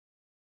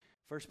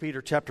First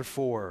Peter chapter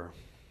 4.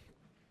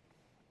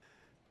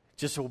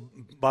 Just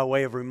by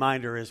way of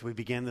reminder as we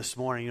begin this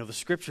morning, the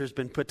Scripture has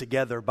been put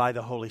together by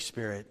the Holy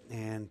Spirit.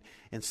 And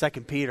in 2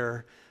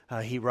 Peter,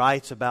 he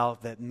writes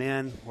about that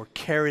men were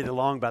carried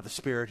along by the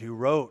Spirit who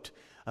wrote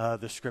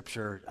the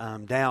Scripture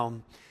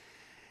down.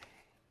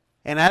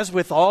 And as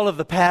with all of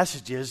the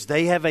passages,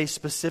 they have a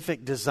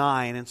specific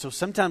design. And so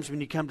sometimes when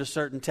you come to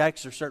certain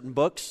texts or certain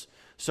books,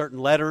 certain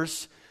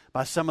letters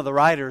by some of the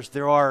writers,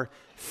 there are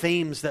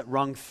themes that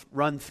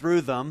run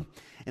through them.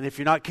 And if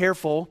you're not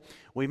careful,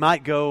 we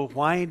might go,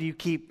 why do you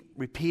keep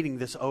repeating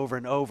this over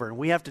and over? And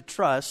we have to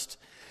trust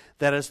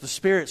that as the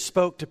Spirit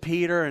spoke to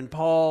Peter and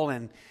Paul,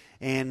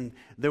 and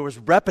there was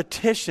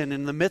repetition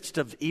in the midst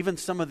of even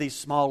some of these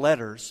small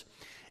letters,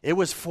 it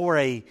was for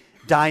a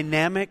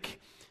dynamic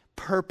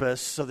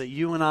purpose so that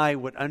you and I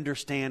would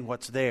understand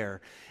what's there.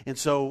 And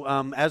so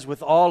as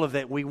with all of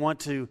it, we want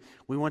to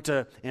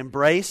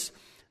embrace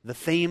the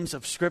themes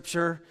of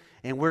Scripture,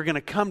 and we're going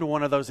to come to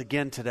one of those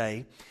again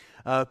today.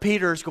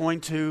 Peter's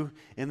going to,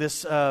 in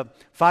this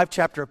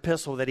 5-chapter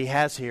epistle that he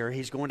has here,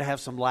 he's going to have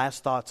some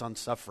last thoughts on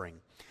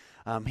suffering.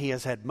 He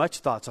has had much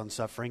thoughts on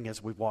suffering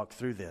as we've walked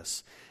through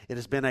this. It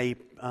has been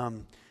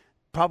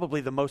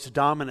probably the most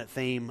dominant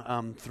theme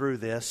through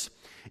this.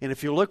 And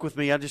if you look with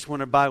me, I just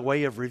want to, by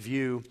way of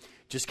review,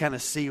 just kind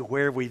of see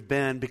where we've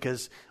been,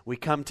 because we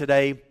come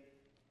today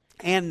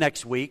and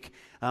next week.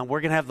 We're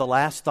going to have the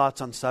last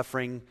thoughts on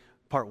suffering,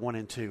 part 1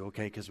 and 2,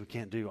 okay, because we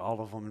can't do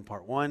all of them in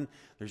part 1.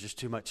 There's just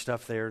too much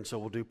stuff there, and so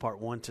we'll do part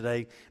 1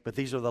 today. But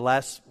these are the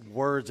last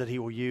words that he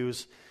will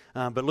use.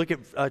 But look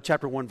at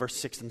chapter 1, verse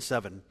 6 and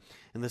 7.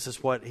 And this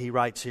is what he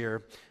writes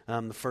here.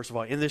 First of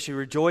all, in this you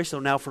rejoice, though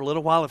now for a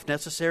little while, if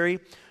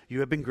necessary, you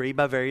have been grieved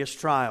by various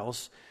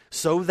trials,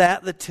 so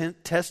that the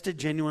tested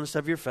genuineness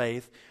of your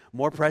faith,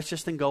 more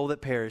precious than gold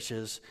that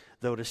perishes,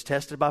 though it is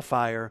tested by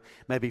fire,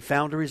 may be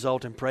found to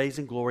result in praise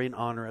and glory and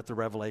honor at the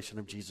revelation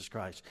of Jesus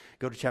Christ.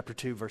 Go to chapter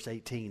 2, verse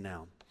 18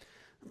 now.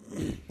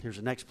 Here's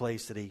the next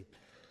place that he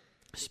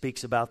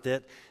speaks about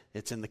that.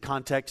 It's in the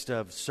context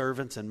of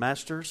servants and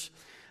masters.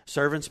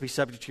 Servants, be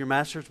subject to your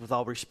masters with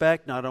all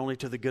respect, not only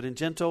to the good and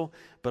gentle,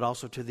 but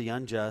also to the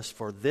unjust.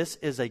 For this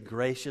is a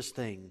gracious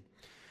thing,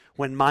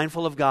 when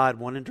mindful of God,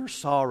 one endures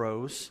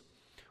sorrows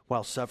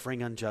while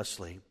suffering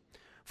unjustly.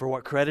 For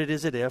what credit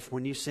is it if,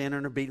 when you sin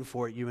and are beaten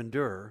for it, you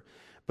endure?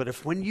 But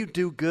if when you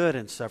do good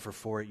and suffer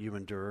for it, you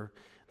endure,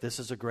 this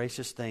is a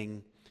gracious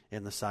thing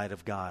in the sight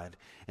of God.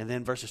 And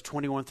then verses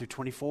 21 through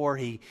 24,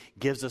 he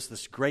gives us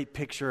this great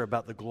picture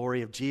about the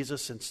glory of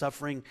Jesus and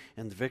suffering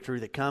and the victory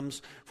that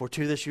comes. For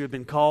to this you have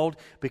been called,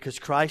 because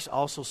Christ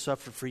also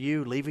suffered for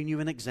you, leaving you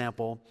an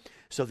example,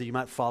 so that you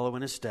might follow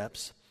in his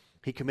steps.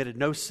 He committed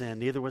no sin,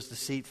 neither was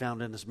deceit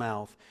found in his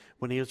mouth.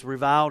 When he was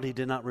reviled, he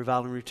did not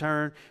revile in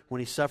return. When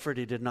he suffered,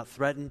 he did not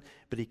threaten,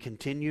 but he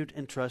continued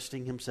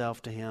entrusting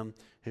himself to him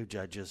who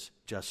judges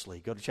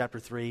justly. Go to chapter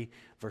 3,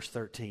 verse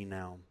 13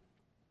 now.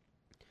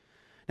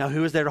 Now,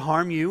 who is there to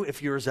harm you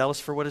if you are zealous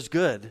for what is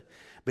good?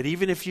 But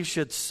even if you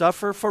should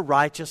suffer for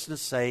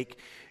righteousness' sake,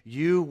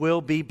 you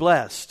will be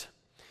blessed.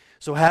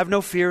 So have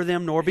no fear of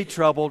them, nor be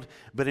troubled,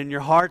 but in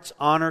your hearts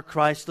honor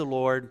Christ the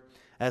Lord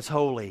as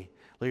holy.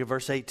 Look at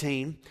verse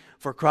 18.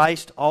 For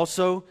Christ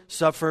also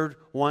suffered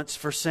once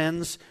for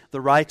sins,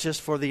 the righteous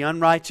for the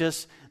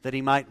unrighteous, that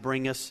he might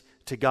bring us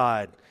to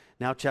God.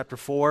 Now chapter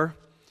 4,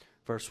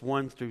 verse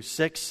 1 through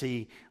 6.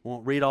 He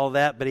won't read all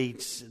that, but he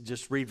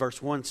just read verse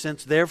 1.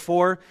 Since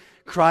therefore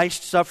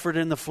Christ suffered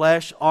in the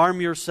flesh, arm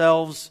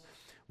yourselves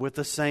with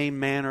the same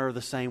manner, or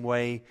the same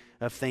way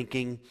of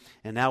thinking.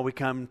 And now we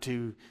come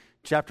to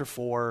chapter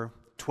 4,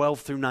 12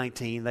 through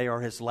 19. They are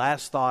his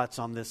last thoughts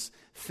on this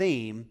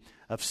theme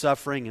of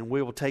suffering, and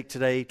we will take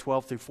today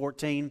 12 through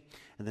 14,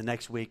 and the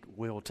next week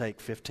we will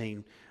take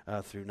 15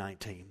 through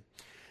 19.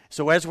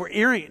 So as we're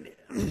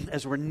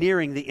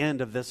nearing the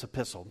end of this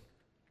epistle,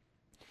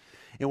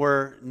 and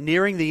we're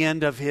nearing the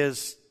end of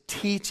his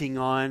teaching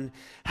on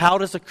how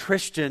does a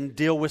Christian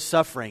deal with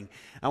suffering,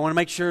 I want to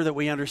make sure that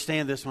we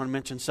understand this when I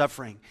mention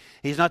suffering.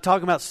 He's not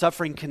talking about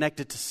suffering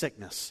connected to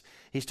sickness.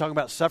 He's talking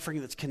about suffering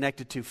that's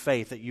connected to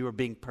faith, that you are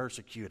being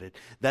persecuted.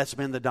 That's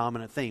been the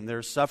dominant theme.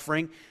 There's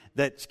suffering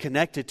that's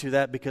connected to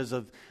that because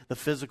of the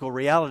physical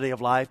reality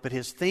of life, but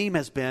his theme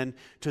has been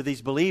to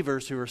these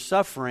believers who are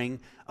suffering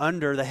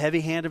under the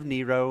heavy hand of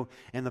Nero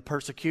and the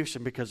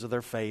persecution because of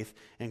their faith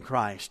in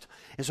Christ.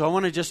 And so I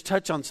want to just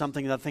touch on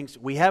something that I think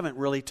we haven't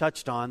really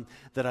touched on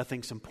that I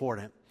think is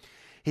important.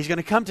 He's going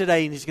to come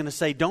today and he's going to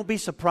say, don't be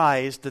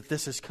surprised that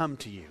this has come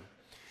to you,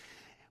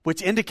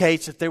 which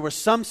indicates that there was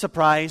some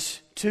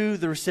surprise to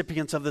the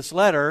recipients of this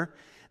letter,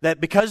 that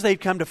because they'd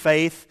come to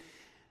faith,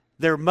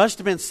 there must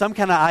have been some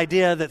kind of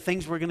idea that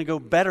things were going to go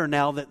better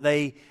now that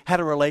they had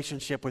a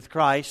relationship with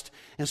Christ.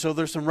 And so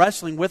there's some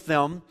wrestling with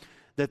them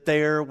that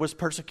there was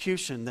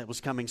persecution that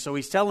was coming. So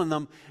he's telling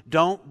them,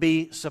 don't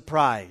be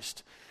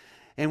surprised.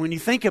 And when you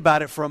think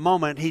about it for a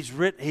moment,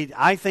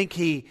 I think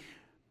he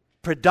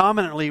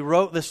predominantly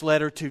wrote this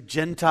letter to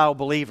Gentile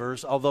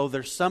believers, although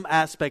there's some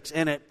aspects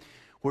in it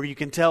where you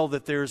can tell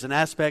that there's an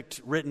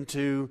aspect written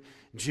to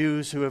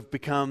Jews who have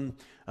become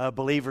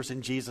believers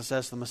in Jesus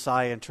as the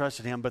Messiah and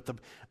trusted Him. But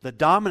the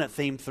dominant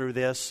theme through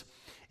this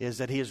is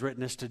that He has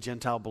written this to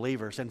Gentile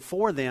believers. And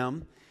for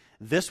them,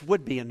 this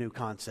would be a new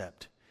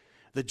concept.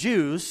 The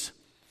Jews,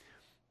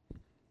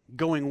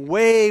 going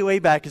way, way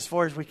back as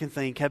far as we can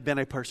think, have been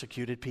a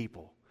persecuted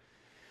people.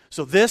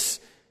 So this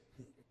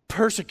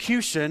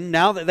persecution,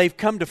 now that they've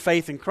come to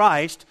faith in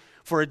Christ,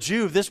 for a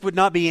Jew, this would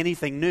not be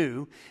anything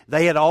new.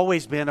 They had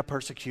always been a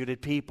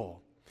persecuted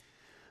people.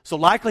 So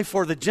likely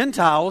for the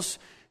Gentiles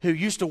who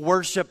used to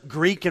worship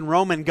Greek and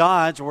Roman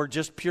gods, or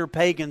just pure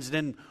pagans,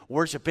 didn't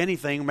worship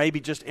anything, maybe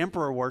just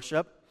emperor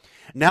worship,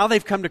 now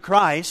they've come to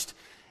Christ,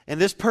 and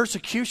this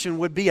persecution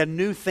would be a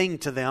new thing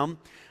to them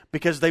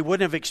because they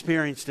wouldn't have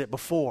experienced it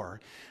before.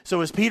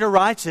 So as Peter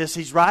writes this,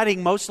 he's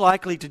writing most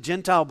likely to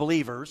Gentile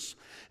believers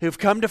who've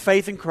come to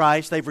faith in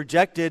Christ. They've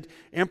rejected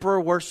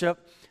emperor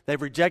worship.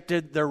 They've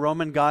rejected their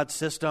Roman god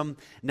system.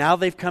 Now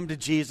they've come to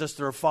Jesus.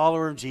 They're a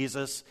follower of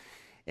Jesus.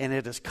 And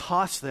it has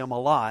cost them a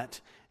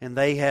lot. And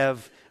they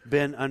have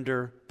been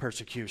under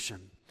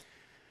persecution.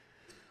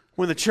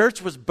 When the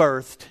church was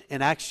birthed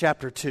in Acts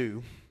chapter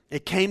 2,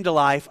 it came to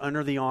life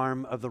under the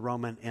arm of the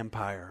Roman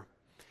Empire.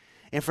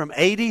 And from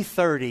AD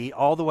 30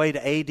 all the way to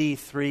AD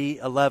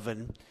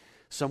 311,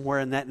 somewhere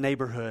in that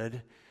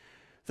neighborhood,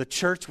 the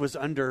church was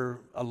under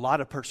a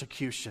lot of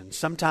persecution.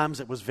 Sometimes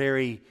it was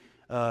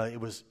it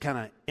was kind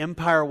of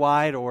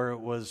empire-wide, or it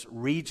was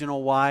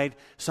regional-wide.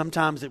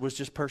 Sometimes it was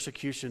just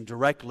persecution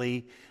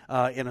directly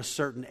in a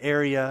certain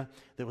area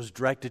that was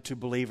directed to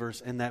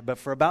believers in that. But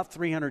for about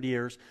 300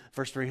 years,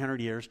 first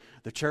 300 years,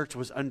 the church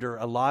was under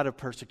a lot of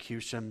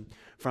persecution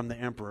from the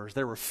emperors.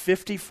 There were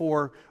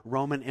 54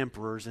 Roman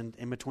emperors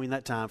in between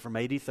that time, from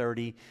AD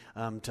 30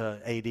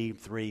 to AD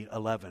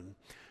 311.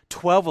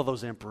 12 of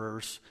those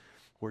emperors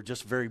were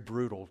just very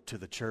brutal to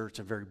the church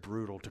and very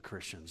brutal to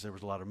Christians. There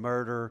was a lot of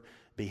murder,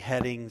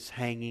 beheadings,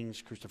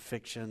 hangings,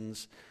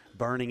 crucifixions,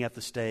 burning at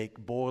the stake,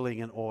 boiling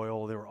in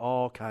oil. There were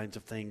all kinds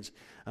of things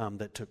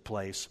that took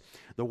place.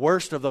 The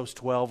worst of those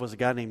 12 was a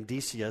guy named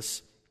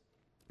Decius,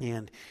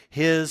 and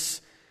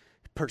his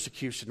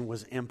persecution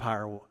was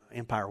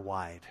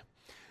empire-wide.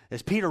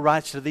 As Peter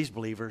writes to these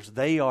believers,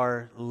 they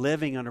are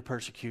living under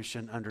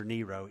persecution under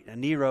Nero. And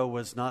Nero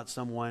was not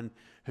someone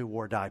who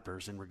wore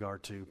diapers in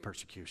regard to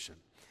persecution.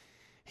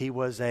 He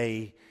was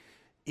an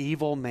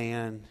evil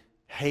man,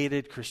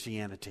 hated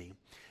Christianity.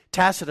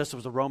 Tacitus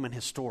was a Roman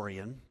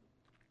historian,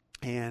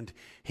 and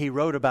he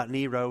wrote about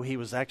Nero. He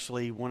was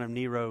actually one of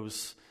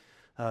Nero's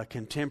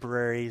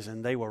contemporaries,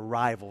 and they were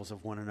rivals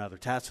of one another.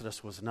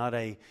 Tacitus was not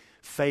a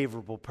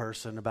favorable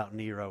person about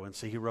Nero, and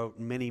so he wrote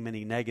many,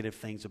 many negative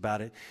things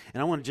about it.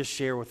 And I want to just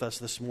share with us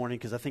this morning,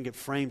 because I think it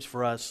frames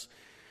for us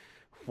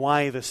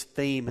why this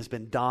theme has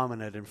been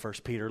dominant in 1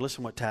 Peter.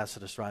 Listen what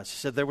Tacitus writes. He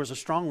said, "There was a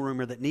strong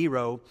rumor that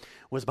Nero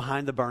was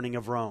behind the burning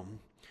of Rome.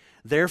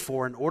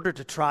 Therefore, in order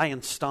to try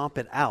and stomp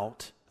it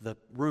out, the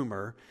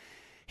rumor,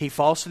 he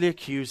falsely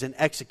accused and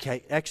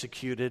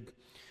executed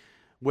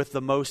with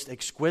the most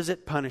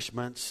exquisite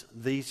punishments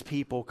these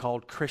people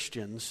called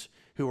Christians,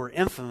 who were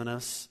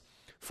infamous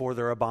for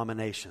their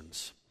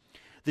abominations.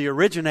 The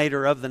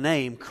originator of the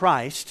name,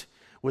 Christ,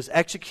 was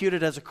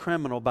executed as a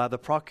criminal by the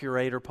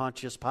procurator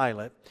Pontius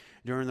Pilate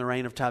during the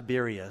reign of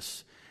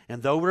Tiberius.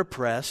 And though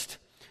repressed,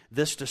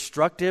 this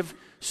destructive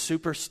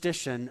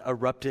superstition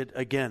erupted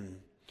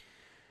again.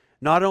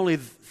 Not only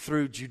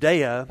through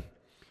Judea,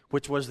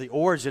 which was the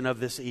origin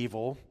of this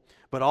evil,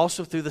 but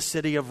also through the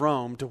city of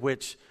Rome, to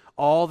which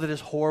all that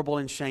is horrible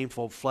and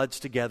shameful floods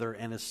together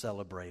and is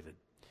celebrated."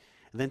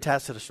 And then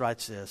Tacitus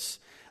writes this,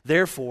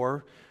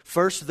 "Therefore,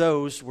 first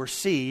those were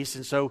seized,"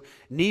 and so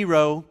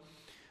Nero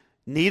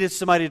needed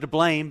somebody to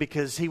blame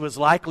because he was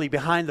likely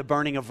behind the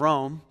burning of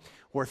Rome,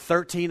 where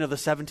 13 of the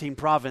 17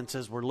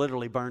 provinces were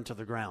literally burned to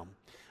the ground.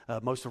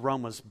 Most of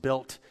Rome was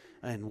built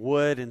in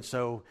wood, and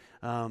so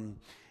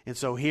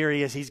here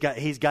he is.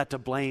 He's got to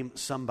blame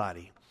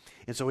somebody.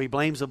 And so he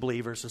blames the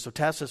believers. And so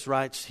Tacitus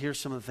writes, here's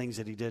some of the things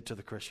that he did to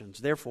the Christians.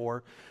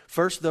 "Therefore,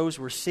 first those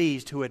were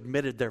seized who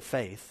admitted their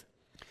faith.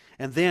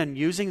 And then,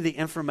 using the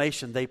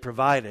information they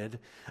provided,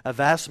 a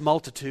vast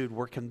multitude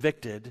were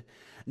convicted,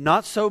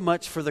 not so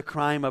much for the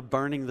crime of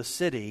burning the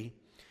city,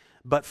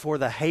 but for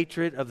the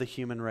hatred of the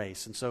human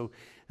race." And so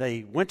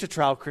they went to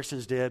trial,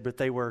 Christians did, but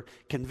they were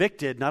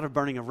convicted, not of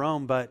burning of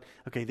Rome, but,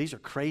 okay, these are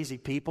crazy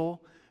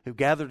people who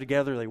gathered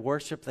together, they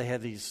worshiped, they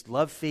had these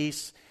love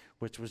feasts,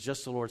 which was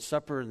just the Lord's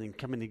Supper, and then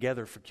coming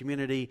together for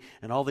community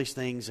and all these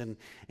things, and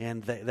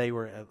they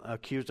were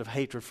accused of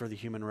hatred for the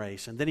human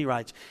race. And then he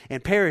writes,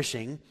 "And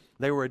perishing,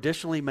 they were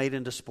additionally made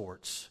into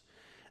sports.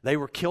 They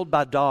were killed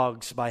by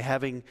dogs by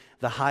having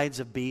the hides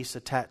of beasts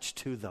attached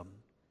to them.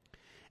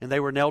 And they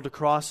were nailed to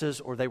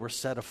crosses, or they were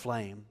set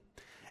aflame.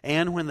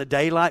 And when the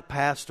daylight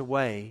passed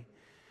away,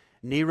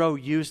 Nero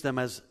used them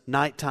as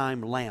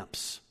nighttime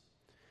lamps.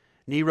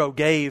 Nero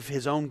gave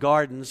his own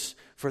gardens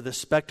for the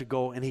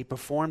spectacle, and he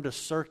performed a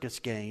circus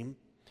game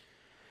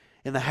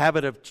in the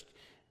habit of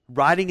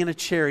riding in a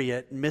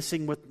chariot,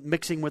 mixing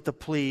with the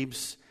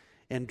plebes,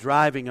 and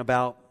driving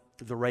about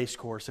the race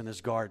course in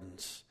his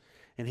gardens.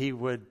 And he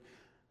would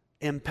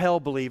impale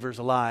believers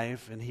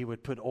alive, and he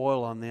would put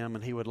oil on them,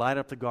 and he would light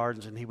up the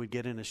gardens, and he would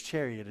get in his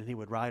chariot, and he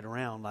would ride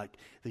around like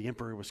the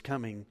emperor was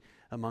coming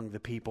among the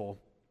people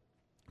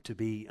to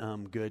be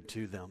good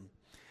to them.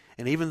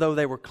 And even though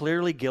they were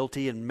clearly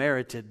guilty and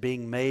merited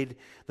being made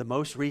the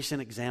most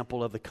recent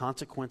example of the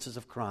consequences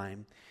of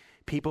crime,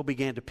 people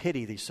began to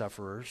pity these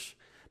sufferers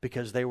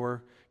because they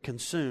were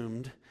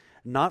consumed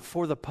not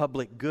for the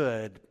public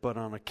good, but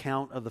on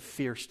account of the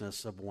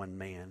fierceness of one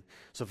man.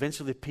 So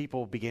eventually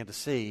people began to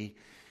see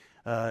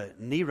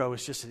Nero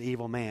is just an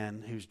evil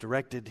man who's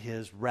directed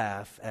his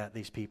wrath at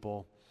these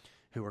people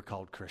who are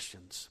called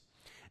Christians.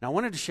 Now, I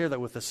wanted to share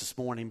that with us this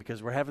morning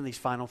because we're having these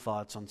final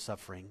thoughts on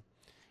suffering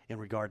in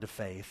regard to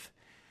faith.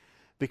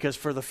 Because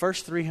for the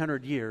first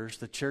 300 years,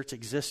 the church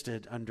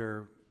existed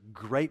under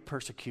great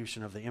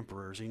persecution of the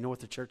emperors. And you know what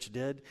the church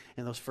did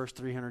in those first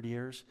 300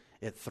 years?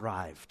 It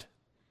thrived.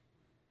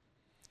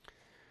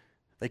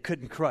 They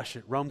couldn't crush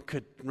it.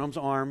 Rome's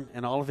arm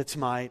and all of its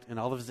might and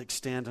all of its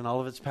extent and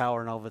all of its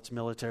power and all of its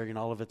military and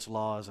all of its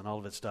laws and all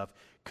of its stuff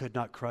could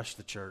not crush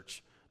the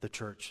church. The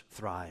church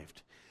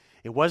thrived.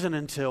 It wasn't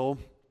until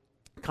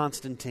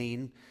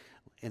Constantine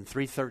in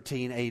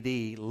 313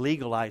 AD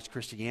legalized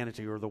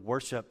Christianity, or the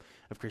worship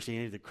of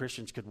Christianity that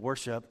Christians could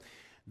worship,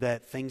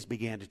 that things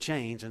began to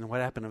change. And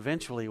what happened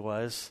eventually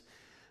was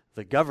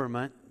the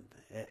government,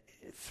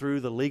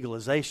 through the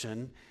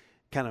legalization,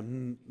 kind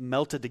of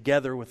melted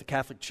together with the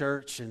Catholic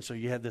Church, and so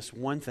you had this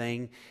one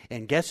thing.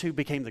 And guess who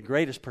became the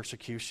greatest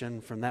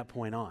persecution from that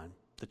point on?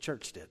 The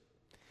church did.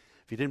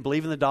 If you didn't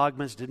believe in the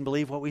dogmas, didn't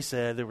believe what we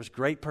said, there was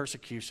great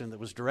persecution that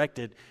was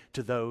directed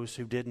to those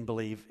who didn't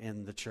believe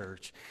in the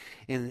church.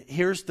 And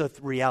here's the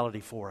reality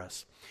for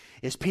us.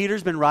 Is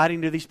Peter's been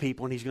writing to these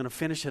people, and he's going to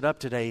finish it up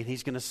today, and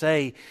he's going to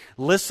say,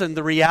 listen,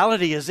 the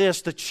reality is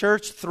this: the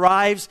church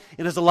thrives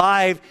and is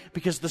alive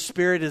because the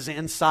Spirit is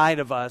inside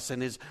of us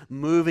and is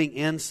moving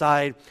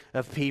inside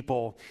of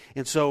people.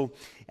 And so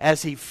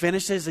as he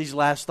finishes these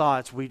last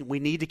thoughts, we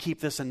need to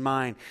keep this in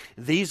mind.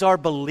 These are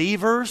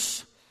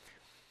believers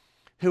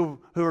who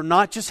are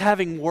not just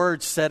having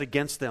words said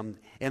against them,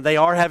 and they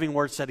are having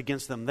words said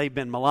against them. They've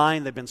been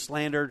maligned, they've been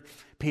slandered.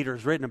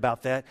 Peter's written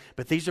about that,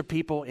 but these are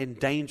people in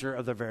danger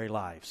of their very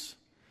lives.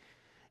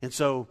 And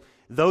so,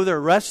 though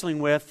they're wrestling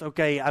with,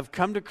 okay, I've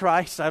come to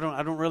Christ, I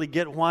don't really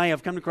get why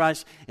I've come to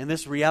Christ, and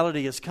this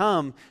reality has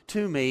come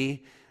to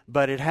me,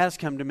 but it has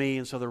come to me,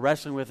 and so they're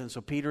wrestling with it. And so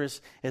Peter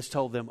has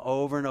told them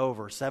over and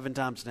over, 7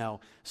 times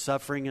now,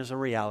 suffering is a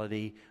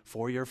reality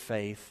for your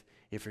faith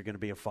if you're going to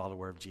be a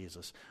follower of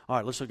Jesus. All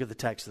right, let's look at the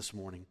text this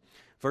morning.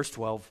 Verse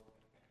 12,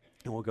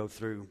 and we'll go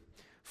through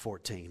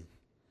 14.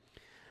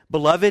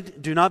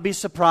 Beloved, do not be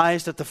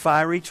surprised at the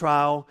fiery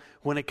trial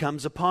when it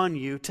comes upon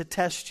you to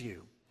test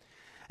you,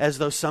 as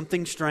though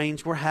something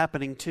strange were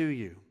happening to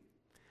you.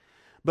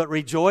 But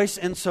rejoice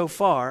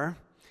insofar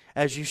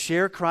as you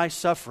share Christ's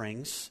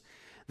sufferings,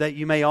 that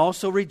you may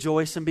also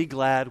rejoice and be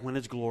glad when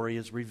His glory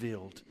is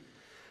revealed.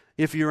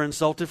 If you are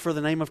insulted for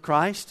the name of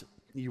Christ,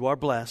 you are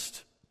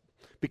blessed,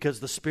 because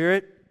the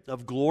Spirit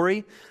of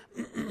glory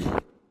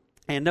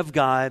and of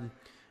God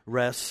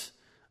rests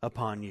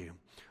upon you.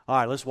 All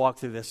right, let's walk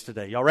through this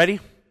today. Y'all ready?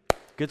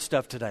 Good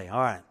stuff today.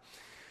 All right.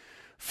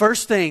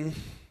 First thing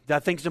that I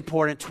think is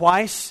important,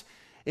 twice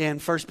in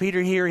 1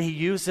 Peter here, he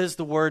uses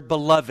the word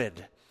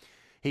beloved.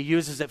 He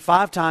uses it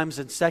 5 times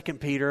in 2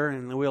 Peter,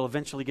 and we'll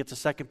eventually get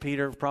to 2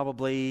 Peter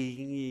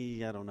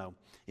probably, I don't know,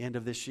 end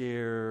of this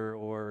year,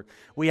 or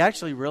we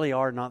actually really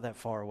are not that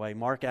far away.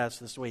 Mark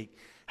asked this week,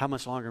 how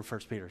much longer in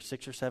 1 Peter?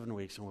 6 or 7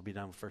 weeks, and we'll be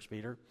done with 1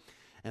 Peter.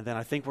 And then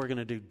I think we're going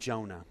to do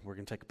Jonah. We're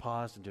going to take a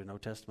pause and do an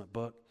Old Testament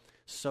book.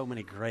 So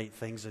many great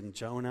things in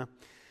Jonah.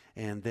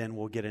 And then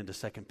we'll get into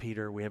 2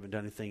 Peter. We haven't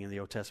done anything in the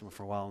Old Testament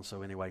for a while. And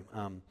so anyway,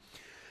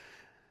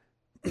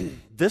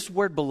 this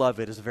word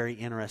beloved is a very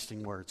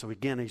interesting word. So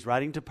again, he's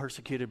writing to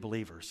persecuted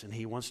believers. And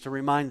he wants to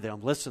remind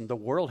them, listen, the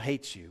world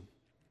hates you.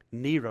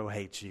 Nero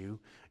hates you.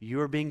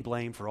 You are being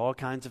blamed for all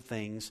kinds of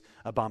things,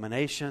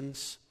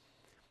 abominations,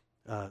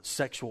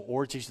 sexual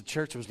orgies. The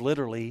church was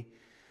literally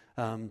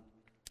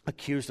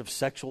accused of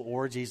sexual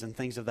orgies and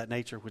things of that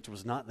nature, which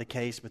was not the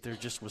case, but there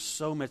just was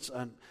so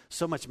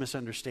much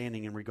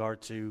misunderstanding in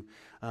regard to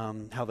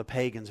how the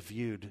pagans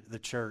viewed the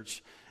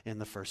church in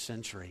the first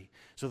century.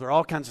 So there are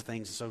all kinds of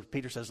things. So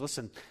Peter says,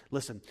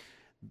 listen,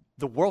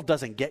 the world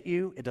doesn't get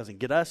you, it doesn't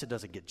get us, it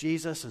doesn't get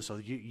Jesus, and so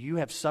you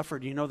have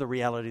suffered, you know the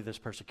reality of this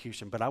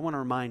persecution, but I want to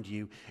remind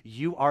you,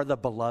 you are the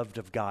beloved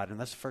of God, and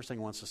that's the first thing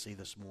I want us to see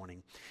this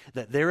morning,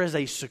 that there is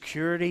a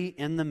security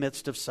in the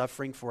midst of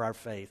suffering for our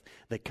faith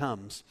that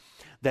comes,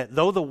 that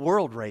though the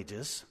world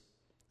rages,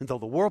 and though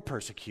the world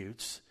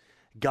persecutes,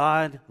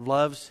 God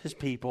loves His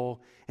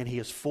people, and He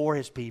is for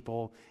His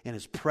people, and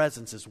His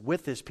presence is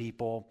with His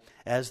people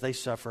as they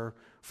suffer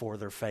for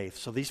their faith.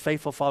 So these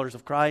faithful followers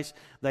of Christ,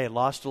 they had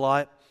lost a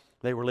lot.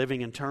 They were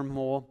living in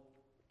turmoil.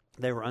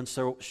 They were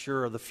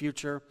unsure of the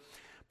future.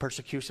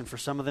 Persecution for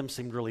some of them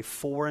seemed really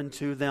foreign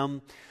to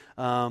them.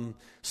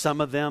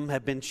 Some of them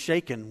have been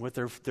shaken with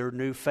their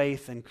new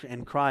faith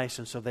in Christ,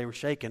 and so they were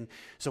shaken.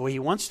 So he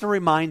wants to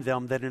remind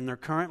them that in their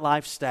current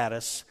life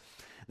status,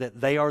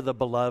 that they are the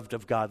beloved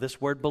of God. This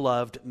word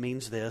beloved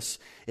means this.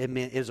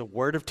 Is a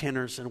word of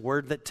tenors and a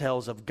word that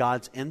tells of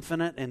God's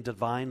infinite and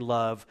divine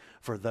love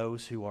for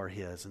those who are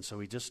His. And so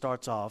he just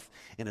starts off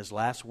in his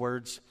last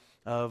words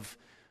of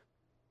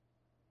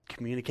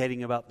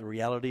communicating about the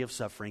reality of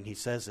suffering. He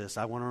says this,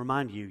 I want to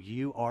remind you,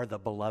 you are the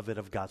beloved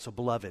of God. So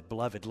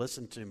beloved,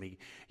 listen to me.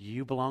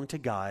 You belong to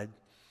God.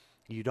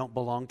 You don't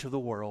belong to the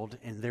world,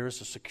 and there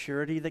is a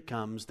security that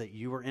comes that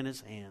you are in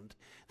His hand,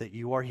 that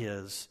you are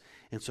His,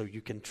 and so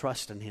you can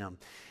trust in Him.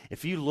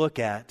 If you look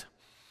at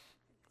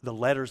the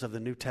letters of the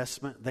New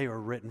Testament, they are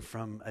written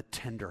from a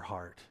tender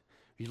heart.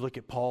 If you look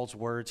at Paul's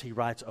words, he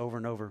writes over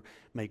and over,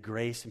 may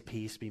grace and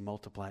peace be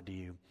multiplied to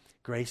you.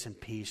 Grace and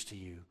peace to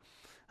you.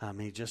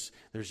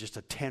 There's just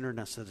a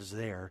tenderness that is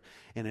there,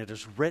 and it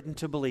is written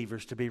to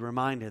believers to be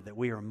reminded that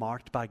we are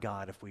marked by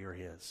God if we are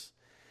His.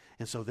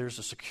 And so there's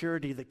a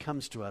security that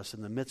comes to us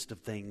in the midst of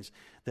things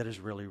that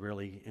is really,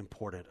 really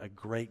important. A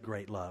great,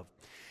 great love.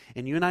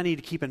 And you and I need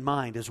to keep in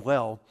mind as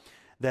well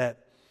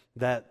that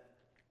I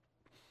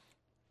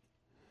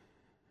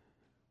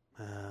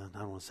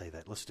don't want to say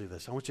that. Let's do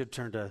this. I want you to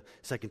turn to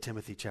 2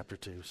 Timothy chapter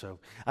 2. So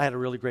I had a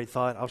really great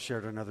thought. I'll share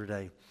it another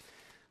day.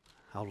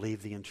 I'll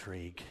leave the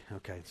intrigue.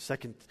 Okay,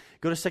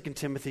 go to 2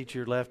 Timothy to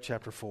your left,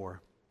 chapter 4.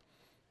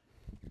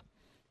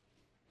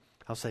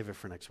 I'll save it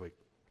for next week.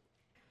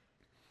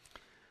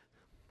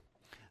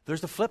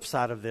 There's the flip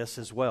side of this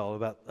as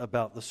well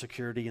about the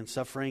security and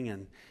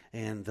suffering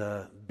and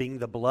being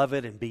the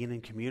beloved and being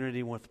in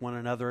community with one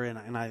another.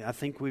 And I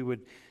think we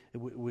would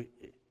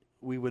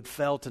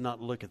fail to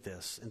not look at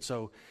this. And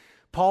so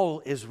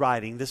Paul is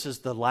writing. This is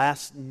the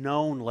last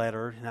known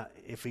letter. Now,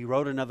 if he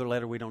wrote another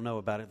letter, we don't know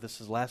about it. This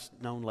is the last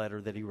known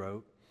letter that he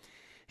wrote.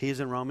 He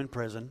is in Roman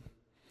prison.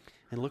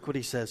 And look what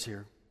he says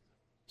here.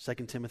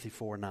 2 Timothy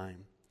 4:9.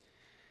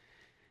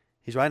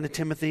 He's writing to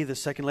Timothy, the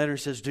second letter, and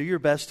says, do your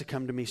best to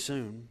come to me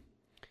soon.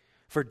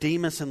 For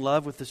Demas, in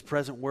love with this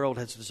present world,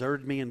 has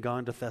deserted me and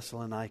gone to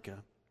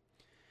Thessalonica.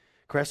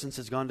 Crescens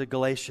has gone to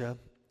Galatia,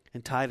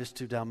 and Titus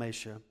to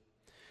Dalmatia.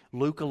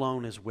 Luke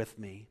alone is with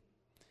me.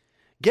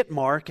 Get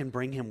Mark and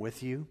bring him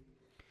with you,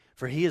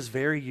 for he is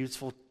very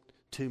useful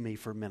to me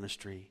for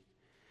ministry.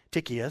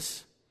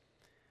 Tychicus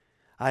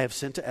I have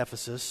sent to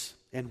Ephesus,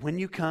 and when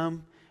you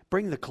come,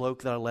 bring the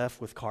cloak that I left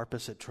with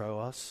Carpus at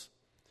Troas,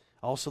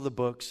 also the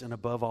books, and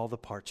above all the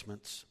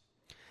parchments.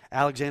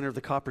 Alexander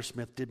the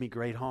coppersmith did me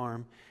great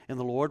harm, and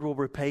the Lord will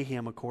repay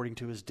him according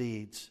to his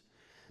deeds.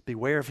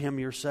 Beware of him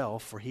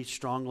yourself, for he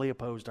strongly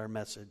opposed our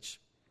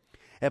message.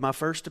 At my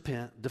first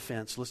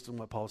defense, listen to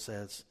what Paul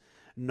says,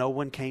 no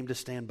one came to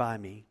stand by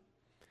me,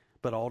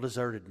 but all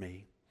deserted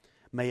me.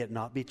 May it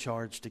not be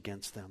charged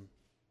against them.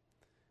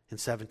 In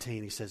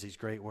 17, he says these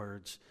great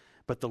words,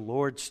 but the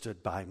Lord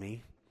stood by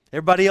me.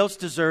 Everybody else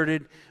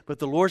deserted, but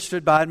the Lord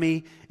stood by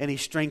me, and He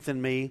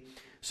strengthened me,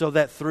 so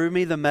that through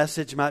me the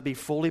message might be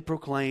fully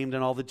proclaimed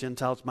and all the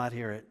Gentiles might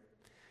hear it.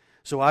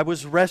 So I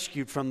was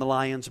rescued from the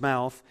lion's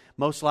mouth,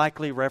 most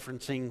likely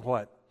referencing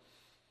what?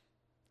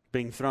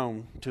 Being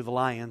thrown to the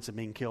lions and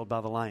being killed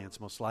by the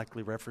lions, most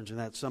likely referencing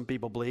that. Some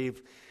people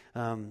believe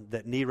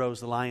that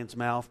Nero's the lion's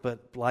mouth,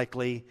 but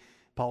likely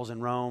Paul's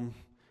in Rome,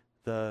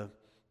 the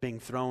being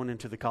thrown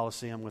into the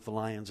Colosseum with the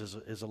lions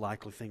is a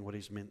likely thing, what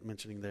he's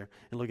mentioning there.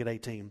 And look at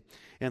 18.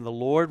 And the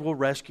Lord will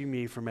rescue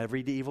me from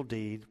every evil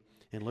deed.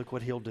 And look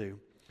what He'll do.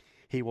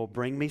 He will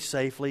bring me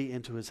safely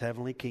into His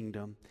heavenly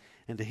kingdom.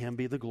 And to Him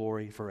be the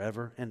glory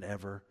forever and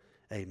ever.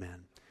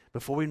 Amen.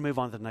 Before we move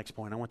on to the next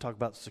point, I want to talk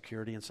about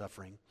security and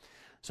suffering.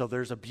 So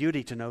there's a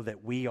beauty to know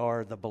that we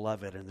are the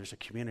beloved. And there's a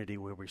community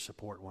where we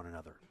support one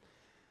another.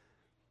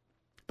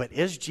 But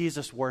is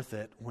Jesus worth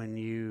it when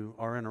you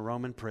are in a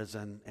Roman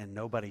prison and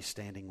nobody's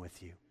standing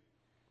with you?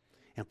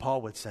 And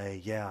Paul would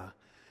say, yeah,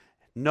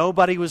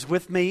 nobody was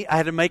with me. I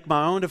had to make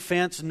my own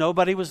defense.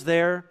 Nobody was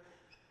there.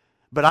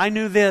 But I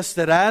knew this,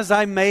 that as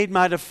I made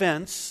my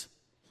defense,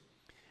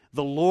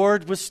 the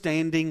Lord was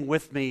standing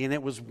with me, and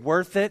it was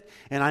worth it.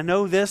 And I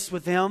know this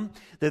with Him,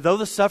 that though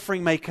the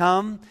suffering may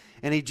come,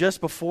 and he just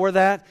before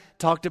that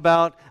talked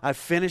about, I've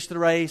finished the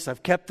race,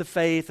 I've kept the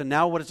faith, and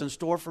now what is in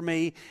store for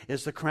me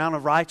is the crown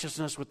of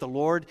righteousness with the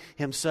Lord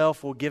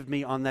Himself will give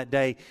me on that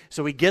day.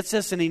 So he gets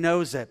this and he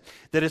knows it,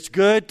 that it's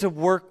good to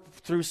work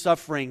through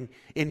suffering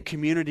in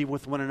community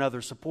with one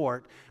another,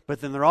 support, but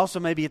then there also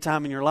may be a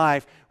time in your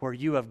life where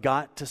you have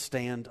got to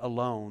stand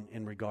alone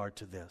in regard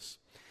to this.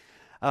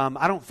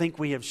 I don't think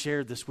we have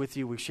shared this with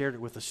you. We shared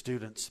it with the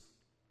students.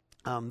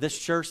 This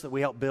church that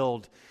we helped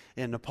build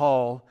in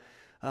Nepal,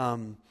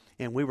 and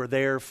we were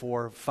there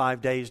for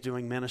 5 days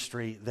doing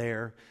ministry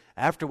there.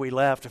 After we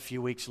left a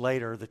few weeks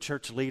later, the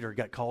church leader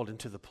got called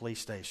into the police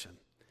station.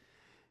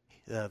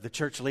 The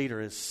church leader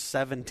is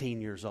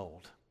 17 years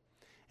old.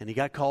 And he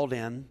got called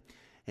in,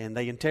 and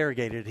they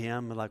interrogated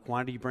him, like,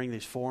 why do you bring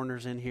these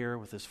foreigners in here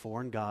with this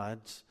foreign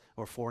gods,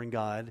 or foreign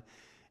god?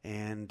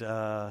 And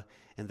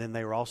then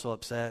they were also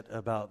upset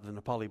about the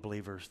Nepali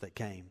believers that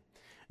came.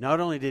 Not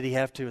only did he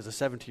have to, as a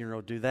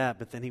 17-year-old, do that,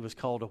 but then he was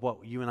called to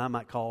what you and I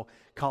might call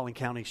Collin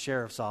County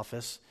Sheriff's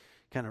Office,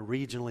 kind of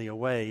regionally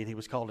away, and he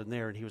was called in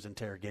there and he was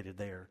interrogated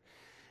there.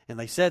 And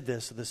they said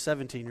this to the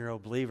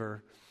 17-year-old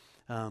believer,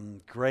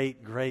 great,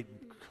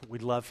 we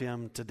love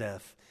him to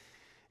death.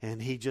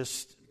 And he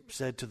just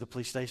said to the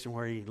police station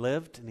where he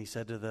lived, and he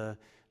said to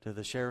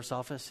the sheriff's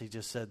office, he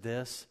just said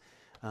this,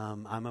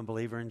 I'm a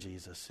believer in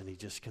Jesus. And he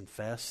just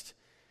confessed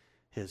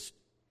his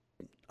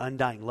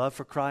undying love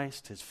for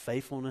Christ, his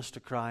faithfulness to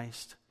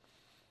Christ,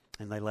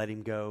 and they let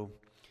him go.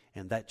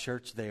 And that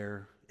church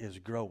there is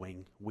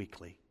growing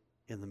weekly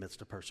in the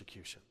midst of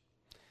persecution.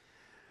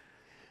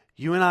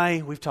 You and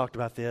I, we've talked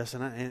about this,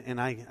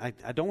 and I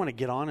don't want to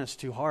get on us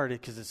too hard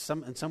because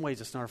in some ways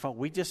it's not our fault.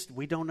 We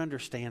don't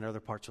understand other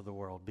parts of the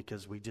world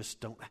because we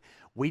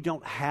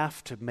don't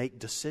have to make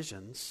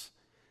decisions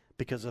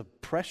because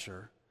of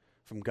pressure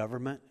from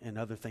government and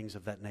other things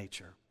of that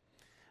nature.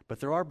 But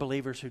there are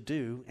believers who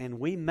do, and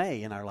we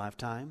may in our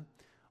lifetime,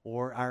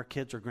 or our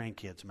kids or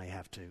grandkids may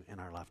have to in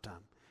our lifetime.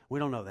 We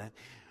don't know that.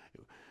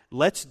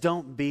 Let's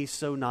don't be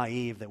so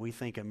naive that we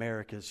think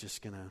America is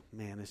just going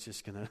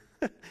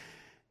to,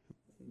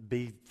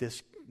 be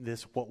this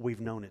what we've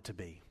known it to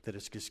be, that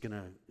it's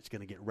going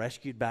to get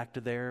rescued back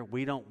to there.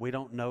 We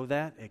don't know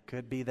that. It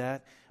could be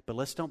that, but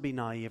let's don't be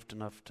naive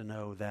enough to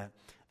know that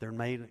there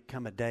may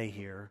come a day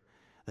here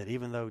that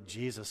even though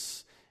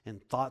Jesus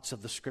and thoughts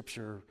of the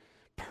Scripture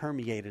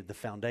permeated the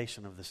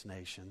foundation of this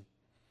nation,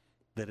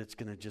 that it's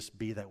going to just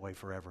be that way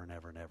forever and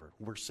ever and ever.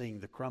 We're seeing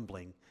the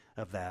crumbling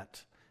of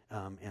that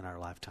in our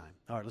lifetime.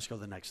 All right, let's go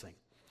to the next thing.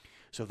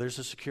 So there's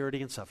a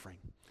security in suffering.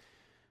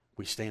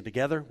 We stand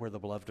together. We're the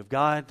beloved of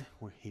God.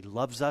 He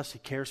loves us. He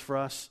cares for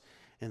us.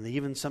 And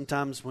even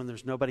sometimes when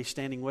there's nobody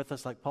standing with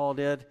us like Paul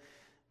did,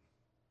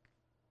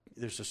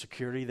 there's a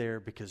security there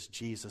because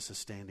Jesus is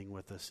standing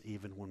with us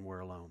even when we're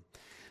alone.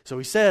 So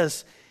he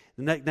says,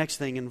 the next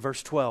thing in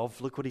verse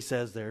 12, look what he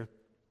says there.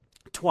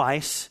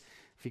 Twice,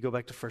 if you go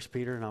back to 1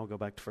 Peter, and I'll go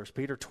back to 1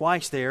 Peter,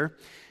 twice there,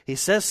 he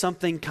says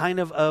something kind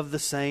of the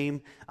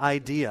same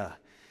idea.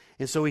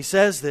 And so he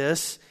says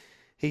this,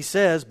 he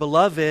says,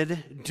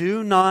 beloved,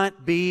 do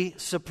not be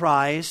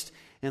surprised.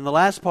 In the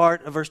last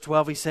part of verse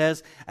 12, he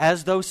says,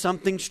 as though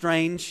something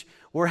strange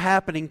were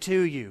happening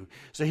to you.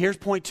 So here's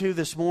point 2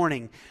 this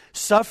morning.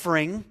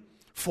 Suffering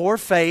for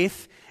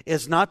faith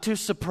is not to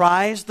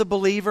surprise the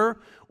believer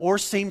or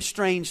seem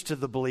strange to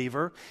the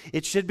believer.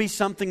 It should be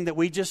something that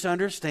we just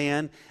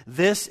understand.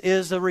 This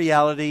is a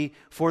reality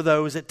for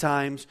those at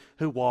times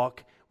who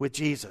walk with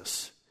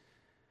Jesus.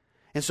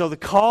 And so the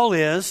call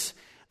is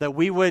that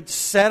we would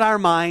set our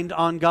mind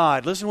on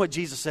God. Listen to what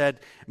Jesus said,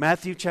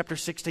 Matthew chapter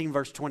 16,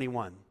 verse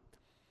 21.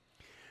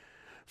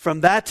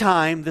 From that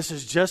time, this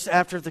is just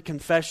after the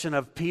confession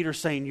of Peter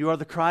saying, you are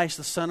the Christ,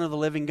 the Son of the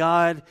living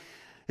God.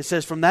 It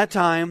says, from that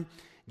time,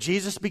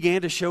 Jesus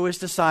began to show his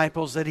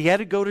disciples that he had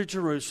to go to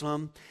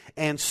Jerusalem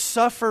and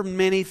suffer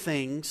many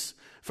things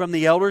from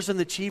the elders and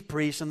the chief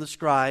priests and the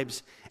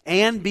scribes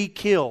and be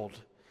killed,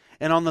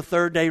 and on the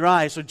third day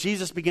rise. So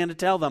Jesus began to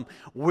tell them,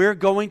 we're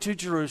going to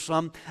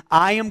Jerusalem.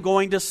 I am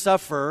going to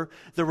suffer.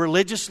 The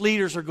religious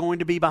leaders are going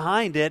to be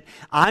behind it.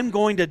 I'm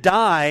going to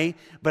die,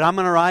 but I'm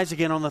going to rise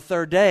again on the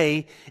third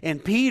day.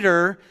 And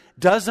Peter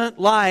doesn't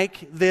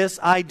like this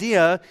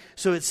idea.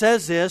 So it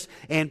says this,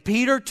 and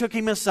Peter took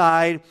him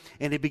aside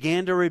and he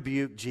began to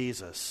rebuke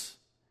Jesus,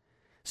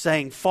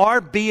 saying, far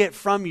be it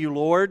from you,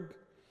 Lord.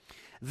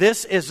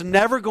 This is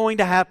never going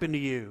to happen to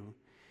you.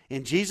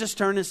 And Jesus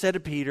turned and said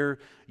to Peter,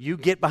 you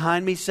get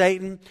behind me,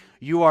 Satan.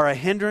 You are a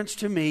hindrance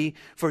to me,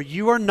 for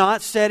you are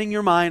not setting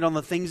your mind on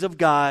the things of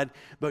God,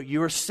 but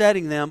you are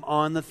setting them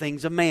on the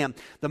things of man.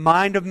 The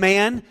mind of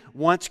man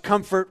wants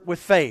comfort with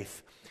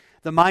faith.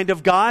 The mind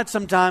of God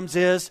sometimes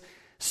is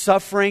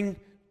suffering,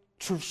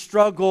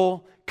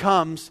 struggle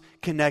comes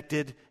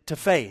connected to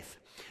faith.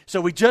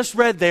 So we just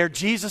read there,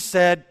 Jesus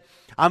said,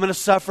 I'm going to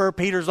suffer.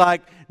 Peter's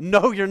like,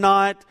 no, you're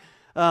not.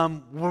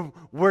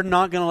 We're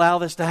not going to allow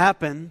this to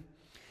happen.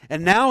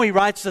 And now he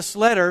writes this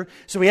letter.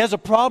 So he has a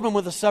problem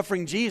with the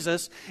suffering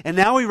Jesus. And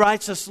now he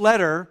writes this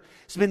letter.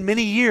 It's been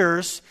many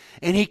years.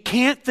 And he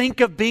can't think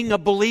of being a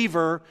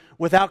believer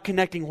without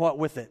connecting what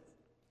with it?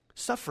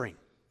 Suffering.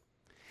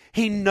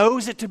 He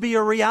knows it to be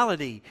a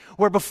reality.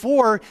 Where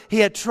before he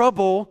had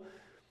trouble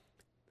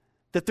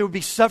that there would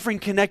be suffering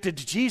connected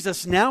to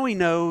Jesus. Now he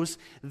knows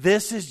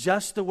this is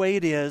just the way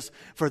it is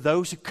for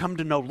those who come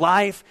to know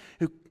life,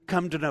 who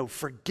come to know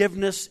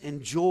forgiveness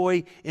and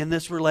joy in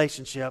this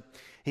relationship.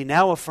 He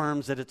now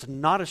affirms that it's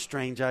not a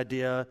strange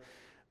idea,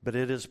 but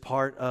it is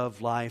part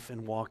of life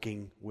and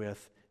walking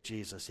with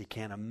Jesus. He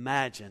can't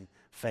imagine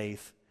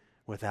faith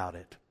without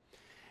it.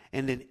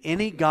 And in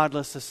any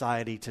godless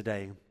society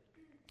today,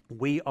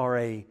 we are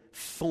a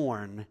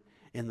thorn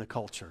in the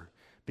culture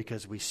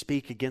because we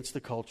speak against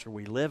the culture,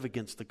 we live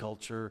against the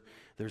culture.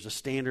 There's a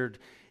standard,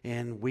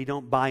 and we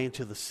don't buy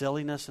into the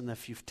silliness and the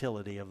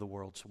futility of the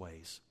world's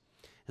ways.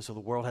 And so the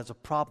world has a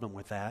problem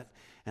with that.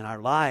 And our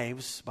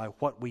lives, by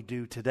what we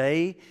do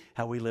today,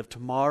 how we live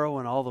tomorrow,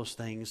 and all those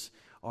things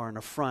are an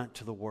affront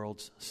to the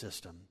world's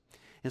system.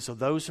 And so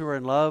those who are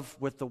in love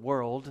with the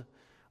world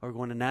are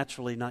going to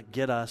naturally not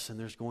get us, and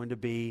there's going to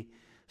be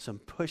some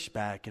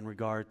pushback in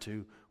regard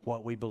to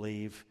what we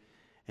believe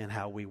in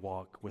how we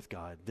walk with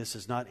God. This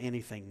is not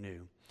anything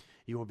new.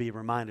 You will be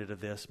reminded of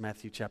this,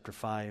 Matthew chapter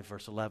 5,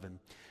 verse 11.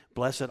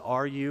 Blessed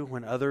are you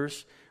when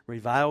others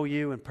revile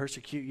you and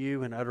persecute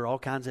you and utter all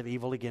kinds of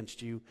evil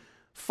against you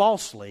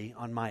falsely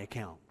on my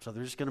account. So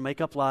they're just going to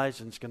make up lies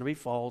and it's going to be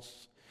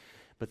false.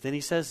 But then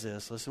he says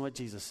this, listen to what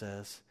Jesus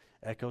says,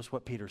 echoes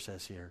what Peter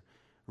says here.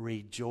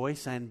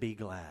 Rejoice and be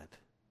glad.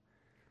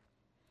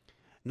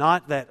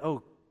 Not that,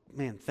 oh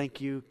man,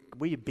 thank you.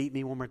 Will you beat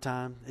me one more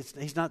time?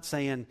 He's not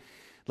saying,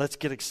 let's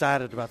get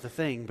excited about the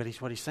thing, but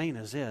what he's saying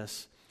is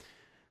this.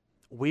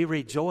 We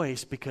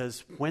rejoice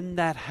because when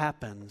that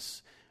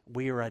happens,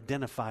 we are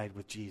identified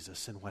with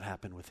Jesus and what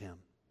happened with him.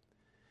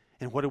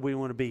 And what do we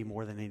want to be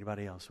more than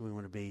anybody else? We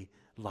want to be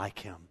like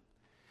him.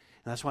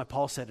 And that's why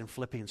Paul said in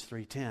Philippians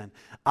 3:10,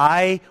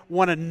 I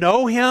want to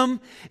know him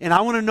and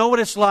I want to know what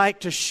it's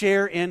like to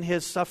share in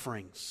his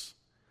sufferings.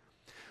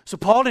 So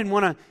Paul didn't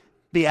want to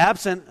be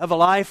absent of a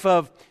life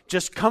of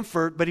just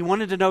comfort, but he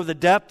wanted to know the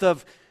depth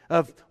of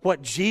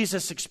what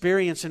Jesus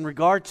experienced in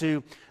regard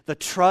to the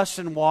trust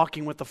and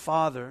walking with the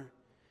Father,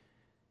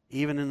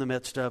 even in the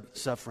midst of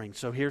suffering.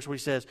 So here's what he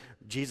says.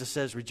 Jesus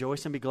says,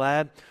 rejoice and be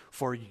glad,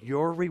 for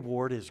your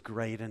reward is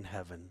great in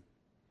heaven.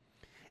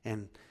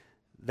 And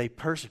they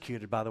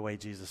persecuted, by the way,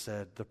 Jesus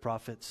said, the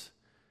prophets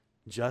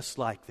just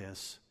like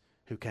this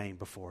who came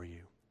before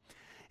you.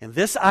 And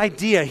this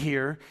idea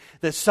here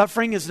that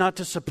suffering is not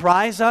to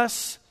surprise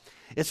us,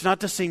 it's not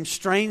to seem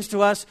strange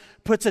to us,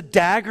 puts a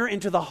dagger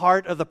into the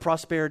heart of the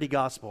prosperity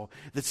gospel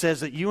that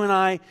says that you and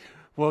I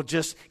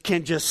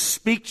can just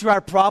speak to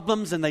our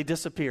problems and they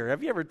disappear.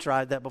 Have you ever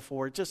tried that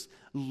before? It's just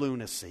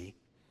lunacy.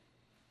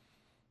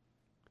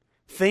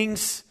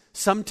 Things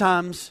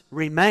sometimes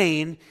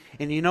remain,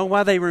 and you know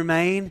why they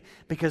remain?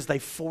 Because they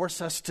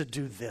force us to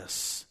do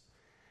this.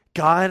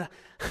 God,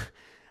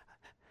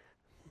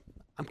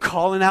 I'm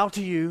calling out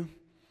to you.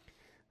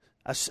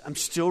 I'm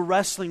still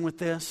wrestling with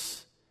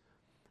this,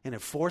 and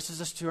it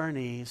forces us to our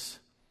knees.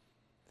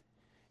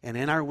 And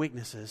in our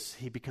weaknesses,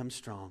 he becomes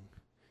strong.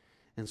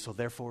 And so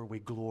therefore we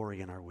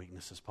glory in our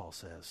weaknesses, Paul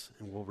says.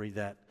 And we'll read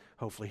that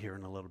hopefully here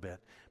in a little bit.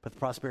 But the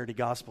prosperity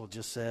gospel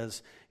just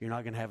says you're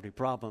not going to have any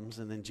problems.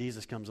 And then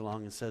Jesus comes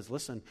along and says,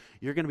 listen,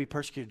 you're going to be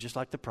persecuted just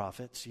like the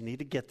prophets. You need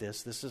to get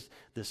this. This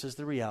is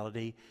the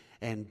reality.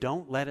 And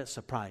don't let it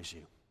surprise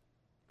you.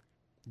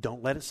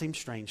 Don't let it seem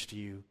strange to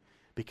you,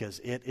 because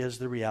it is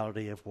the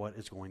reality of what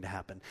is going to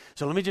happen.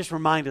 So let me just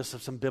remind us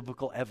of some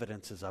biblical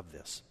evidences of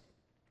this.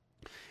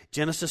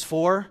 Genesis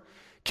 4,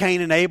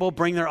 Cain and Abel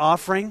bring their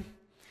offering.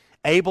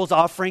 Abel's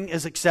offering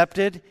is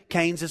accepted.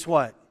 Cain's is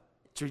what?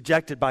 It's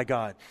rejected by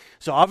God.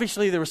 So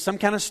obviously there was some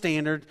kind of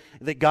standard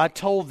that God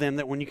told them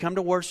that when you come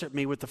to worship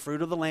me with the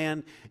fruit of the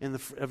land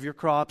and of your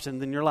crops and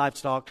then your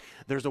livestock,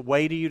 there's a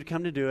way to you to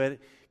come to do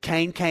it.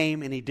 Cain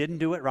came and he didn't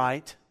do it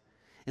right.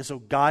 And so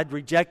God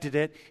rejected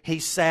it.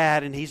 He's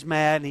sad and he's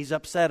mad and he's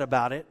upset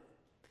about it.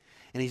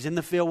 And he's in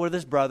the field with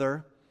his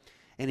brother.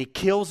 And he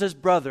kills his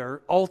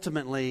brother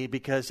ultimately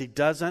because he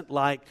doesn't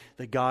like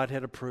that God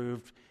had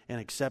approved and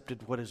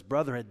accepted what his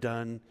brother had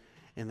done,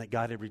 and that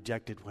God had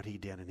rejected what he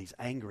did. And he's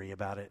angry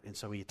about it, and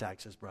so he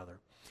attacks his brother.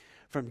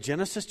 From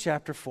Genesis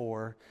chapter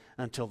 4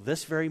 until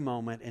this very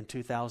moment in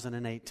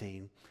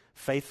 2018,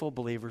 faithful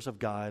believers of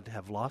God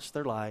have lost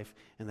their life,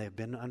 and they've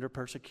been under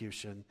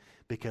persecution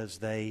because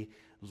they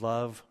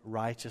love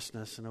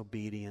righteousness and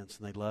obedience,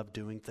 and they love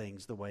doing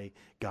things the way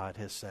God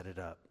has set it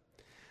up.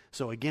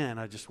 So again,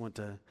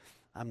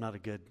 I'm not a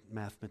good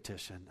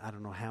mathematician. I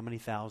don't know how many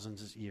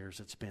thousands of years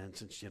it's been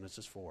since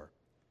Genesis 4.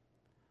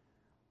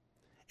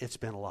 It's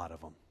been a lot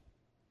of them.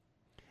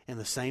 And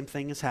the same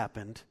thing has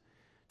happened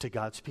to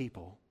God's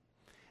people,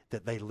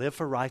 that they live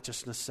for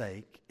righteousness'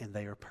 sake and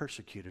they are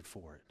persecuted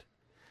for it.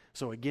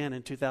 So again,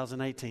 in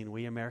 2018,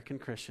 we American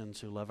Christians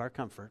who love our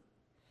comfort,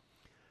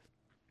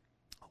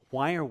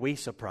 why are we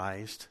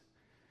surprised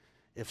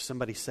if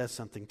somebody says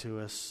something to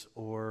us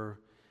or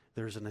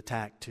there's an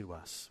attack to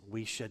us?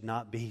 We should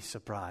not be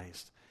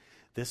surprised.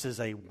 This is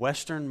a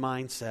Western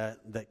mindset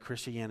that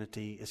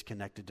Christianity is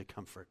connected to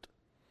comfort.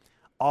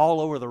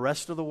 All over the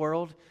rest of the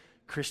world,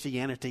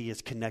 Christianity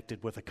is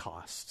connected with a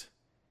cost.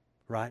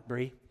 Right,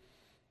 Bree?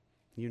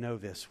 You know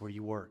this where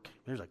you work.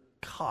 There's a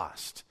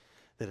cost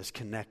that is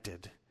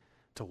connected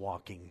to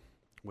walking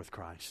with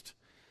Christ.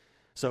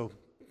 So,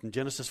 in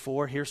Genesis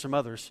 4, here's some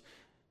others.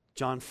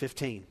 John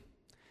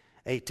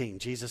 15:18.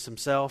 Jesus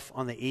himself,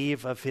 on the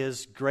eve of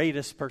his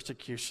greatest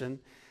persecution,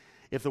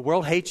 if the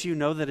world hates you,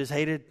 know that it has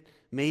hated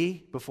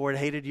me before it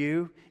hated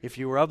you. If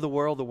you were of the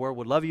world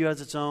would love you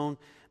as its own.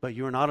 But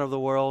you are not of the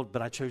world,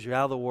 but I chose you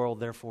out of the world,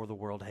 therefore the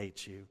world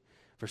hates you.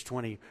 Verse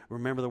 20,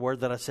 remember the word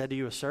that I said to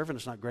you, a servant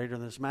is not greater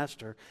than his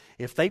master.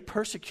 If they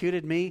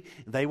persecuted me,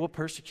 they will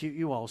persecute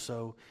you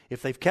also.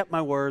 If they've kept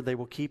my word, they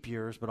will keep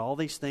yours. But all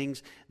these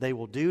things they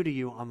will do to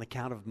you on the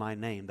account of my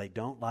name. They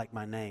don't like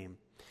my name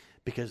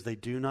because they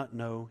do not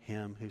know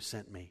him who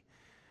sent me.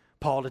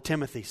 Paul to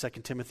Timothy,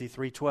 2 Timothy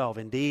 3:12,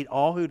 indeed,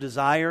 all who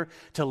desire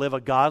to live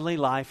a godly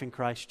life in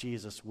Christ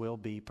Jesus will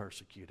be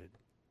persecuted.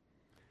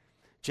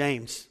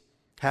 James,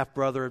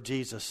 half-brother of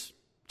Jesus,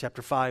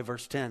 chapter 5,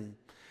 verse 10.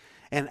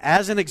 And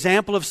as an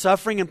example of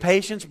suffering and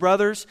patience,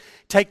 brothers,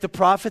 take the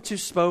prophets who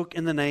spoke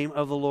in the name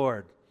of the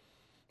Lord.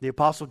 The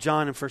Apostle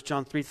John in 1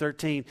 John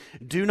 3:13,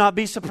 do not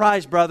be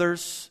surprised,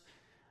 brothers,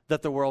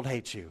 that the world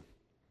hates you.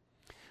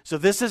 So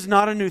this is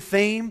not a new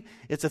theme.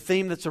 It's a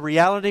theme that's a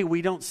reality.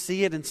 We don't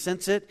see it and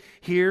sense it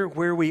here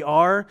where we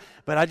are.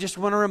 But I just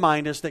want to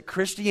remind us that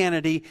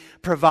Christianity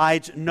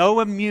provides no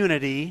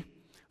immunity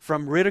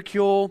from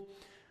ridicule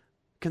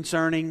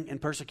concerning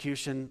and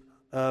persecution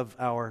of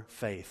our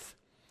faith.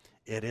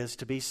 It is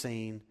to be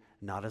seen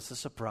not as a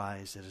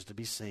surprise. It is to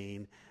be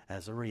seen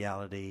as a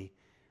reality,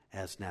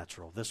 as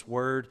natural. This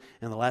word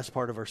in the last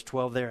part of verse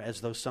 12 there,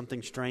 as though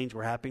something strange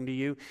were happening to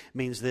you,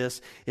 means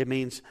this. It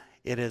means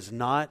it is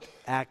not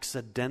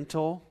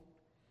accidental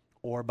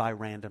or by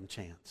random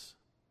chance.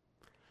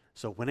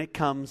 So when it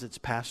comes, it's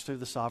passed through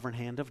the sovereign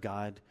hand of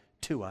God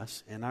to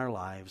us in our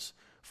lives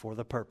for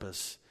the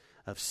purpose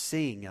of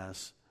seeing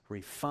us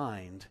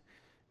refined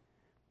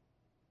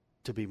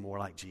to be more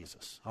like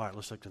Jesus. All right,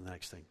 let's look to the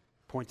next thing.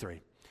 Point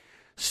 3.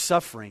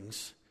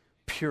 Suffering's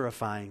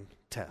purifying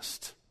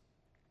test.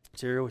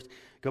 So here,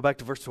 go back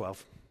to verse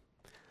 12.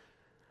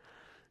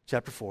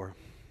 Chapter 4.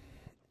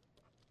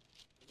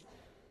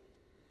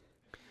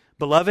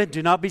 Beloved,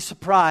 do not be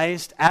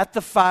surprised at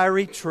the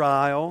fiery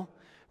trial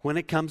when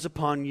it comes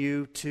upon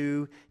you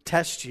to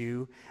test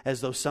you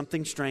as though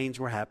something strange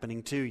were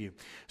happening to you.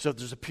 So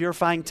there's a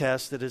purifying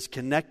test that is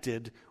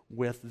connected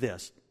with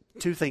this.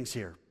 Two things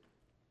here.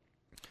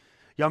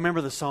 Y'all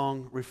remember the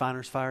song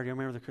Refiner's Fire? Do you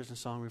remember the Christian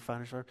song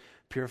Refiner's Fire?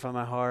 Purify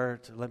my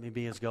heart, let me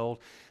be as gold.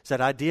 It's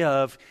that idea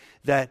of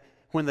that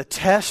when the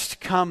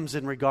test comes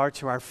in regard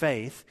to our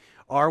faith,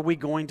 are we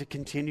going to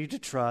continue to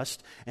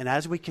trust? And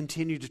as we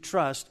continue to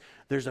trust,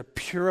 there's a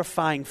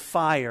purifying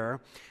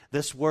fire.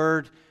 This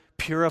word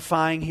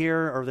purifying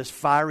here, or this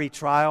fiery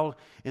trial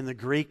in the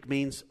Greek,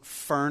 means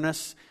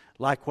furnace,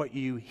 like what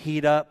you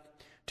heat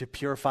up to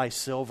purify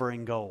silver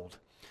and gold.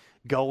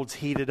 Gold's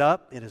heated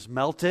up, it is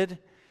melted,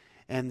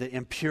 and the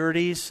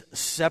impurities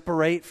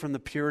separate from the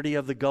purity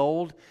of the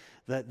gold.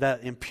 The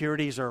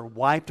impurities are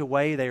wiped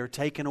away, they are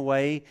taken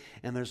away,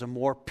 and there's a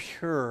more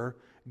pure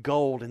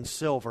gold and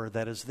silver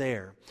that is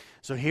there.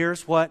 So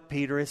here's what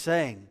Peter is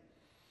saying.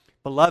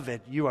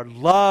 Beloved, you are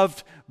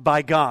loved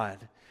by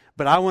God.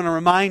 But I want to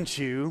remind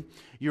you,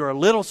 you're a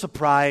little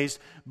surprised,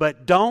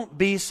 but don't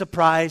be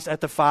surprised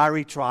at the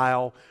fiery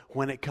trial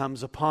when it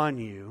comes upon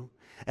you,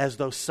 as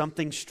though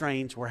something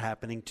strange were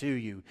happening to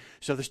you.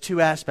 So there's two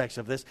aspects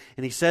of this,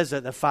 and he says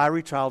that the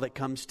fiery trial that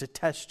comes to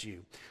test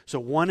you. So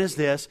one is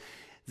this,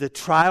 the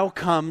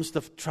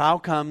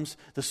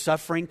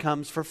suffering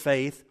comes for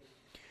faith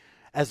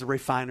as a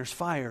refiner's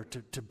fire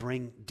to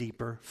bring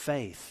deeper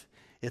faith.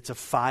 It's a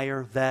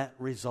fire that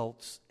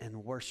results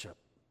in worship.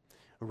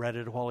 I read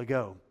it a while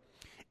ago.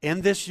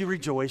 In this you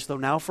rejoice, though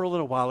now for a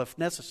little while, if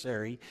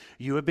necessary,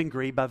 you have been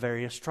grieved by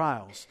various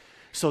trials,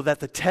 so that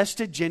the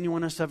tested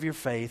genuineness of your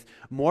faith,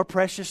 more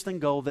precious than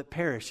gold that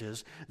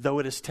perishes, though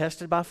it is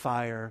tested by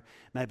fire,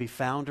 may be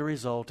found to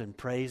result in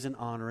praise and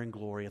honor and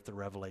glory at the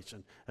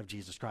revelation of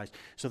Jesus Christ.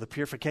 So the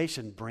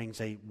purification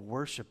brings a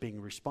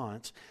worshiping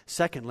response.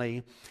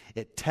 Secondly,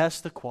 it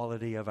tests the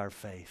quality of our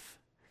faith.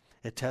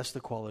 It tests the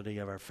quality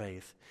of our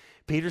faith.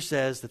 Peter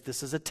says that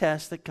this is a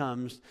test that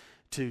comes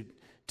to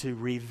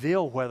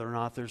reveal whether or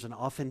not there's an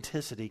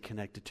authenticity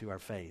connected to our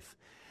faith.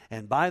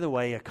 And by the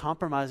way, a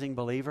compromising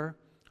believer,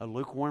 a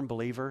lukewarm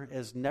believer,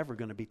 is never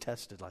going to be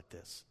tested like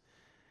this.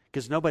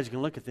 Because nobody's going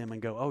to look at them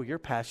and go, oh, you're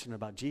passionate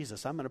about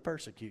Jesus, I'm going to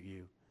persecute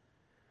you.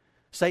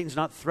 Satan's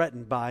not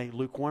threatened by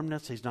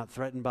lukewarmness. He's not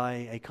threatened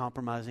by a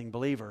compromising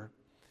believer.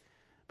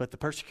 But the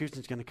persecution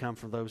is going to come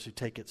from those who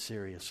take it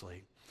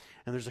seriously.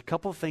 And there's a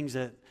couple of things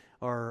that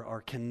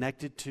are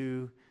connected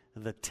to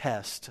the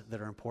test that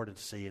are important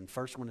to see. And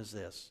first one is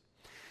this,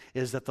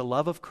 is that the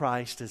love of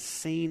Christ is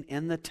seen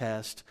in the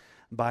test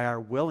by our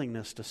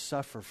willingness to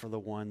suffer for the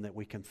one that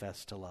we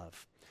confess to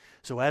love.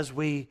 So as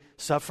we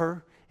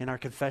suffer in our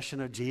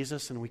confession of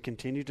Jesus and we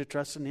continue to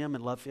trust in Him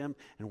and love Him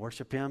and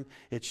worship Him,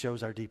 it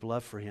shows our deep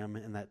love for Him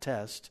in that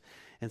test.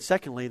 And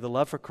secondly, the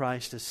love for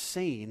Christ is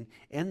seen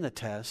in the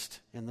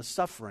test, in the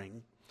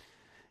suffering,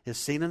 is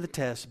seen in the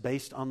test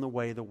based on the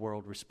way the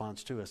world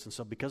responds to us. And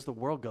so because the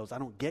world goes, I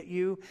don't get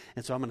you,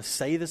 and so I'm going to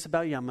say this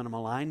about you, I'm going to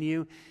malign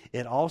you,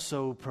 it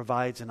also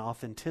provides an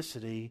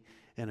authenticity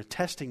and a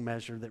testing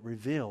measure that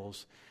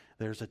reveals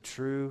there's a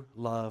true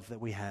love that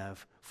we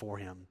have for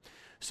Him.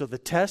 So the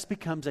test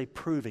becomes a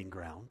proving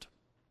ground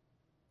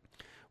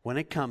when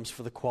it comes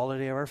for the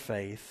quality of our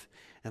faith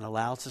and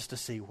allows us to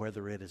see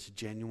whether it is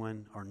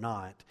genuine or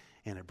not,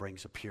 and it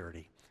brings a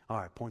purity. All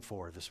right, point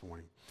 4 this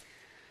morning.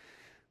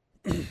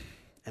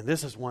 And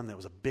this is one that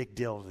was a big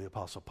deal to the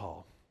Apostle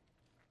Paul.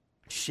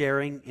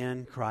 Sharing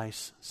in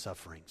Christ's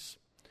sufferings.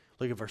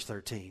 Look at verse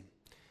 13.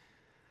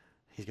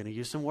 He's going to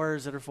use some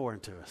words that are foreign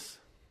to us.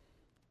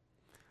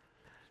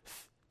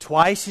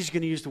 Twice he's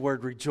going to use the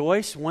word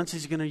rejoice. Once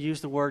he's going to use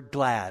the word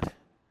glad.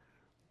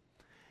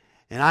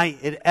 And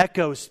it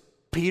echoes,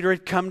 Peter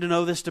had come to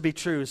know this to be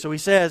true. So he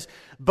says,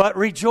 but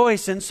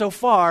rejoice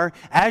insofar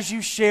as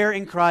you share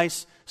in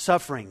Christ's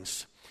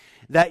sufferings.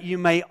 that you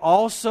may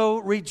also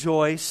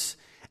rejoice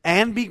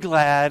and be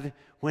glad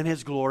when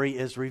His glory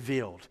is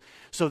revealed.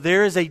 So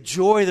there is a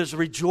joy, there's a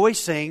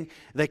rejoicing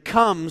that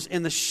comes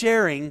in the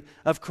sharing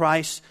of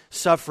Christ's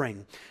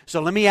suffering.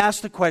 So let me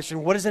ask the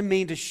question, what does it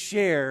mean to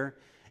share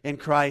in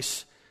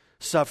Christ's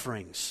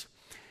sufferings?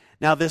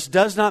 Now, this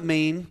does not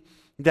mean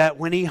that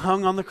when He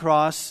hung on the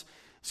cross,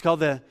 it's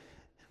called the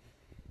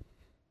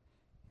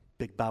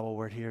big Bible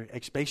word here,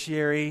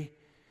 expiatory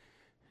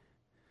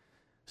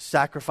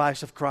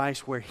sacrifice of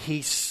Christ, where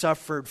He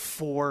suffered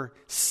for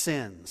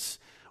sins.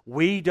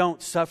 We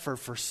don't suffer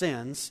for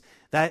sins.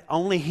 That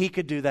only He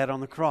could do that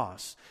on the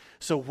cross.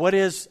 So what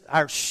is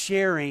our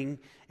sharing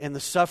in the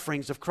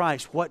sufferings of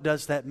Christ? What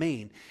does that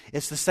mean?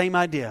 It's the same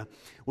idea.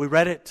 We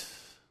read it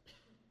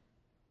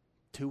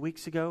 2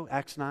 weeks ago,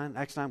 Acts 9.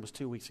 Acts 9 was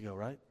 2 weeks ago,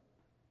 right?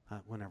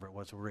 Whenever it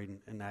was, we're reading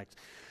in Acts.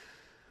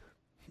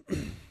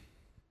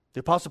 The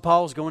Apostle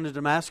Paul is going to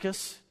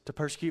Damascus to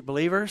persecute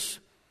believers.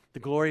 The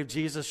glory of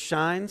Jesus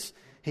shines.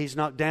 He's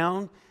knocked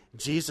down.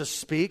 Jesus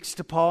speaks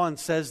to Paul and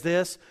says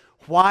this,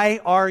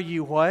 why are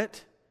you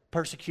what?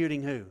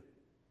 Persecuting who?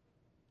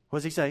 What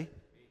does He say?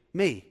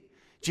 Me.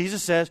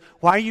 Jesus says,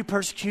 why are you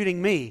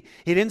persecuting me?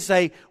 He didn't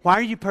say, why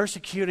are you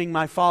persecuting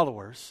my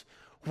followers?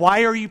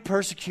 Why are you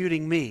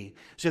persecuting me?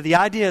 So the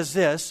idea is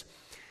this,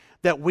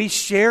 that we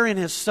share in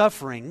His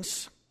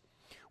sufferings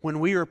when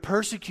we are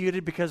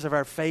persecuted because of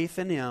our faith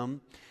in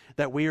Him,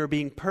 that we are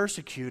being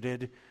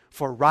persecuted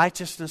for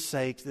righteousness'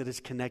 sake that is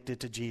connected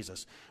to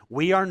Jesus.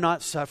 We are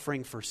not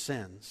suffering for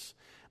sins,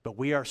 but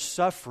we are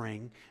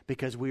suffering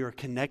because we are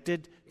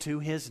connected to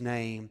His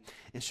name.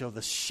 And so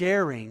the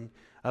sharing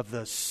of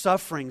the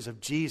sufferings of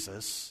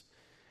Jesus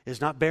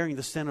is not bearing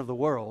the sin of the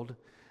world,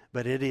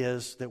 but it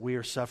is that we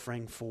are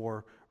suffering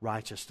for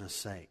righteousness'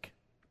 sake.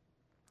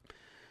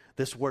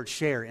 This word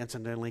share,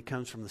 incidentally,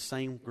 comes from the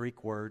same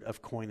Greek word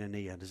of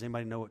koinonia. Does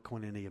anybody know what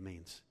koinonia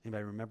means?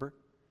 Anybody remember?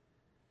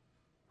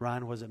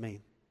 Ryan, what does it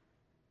mean?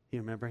 You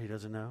remember? He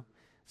doesn't know?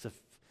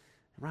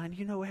 Ryan,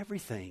 you know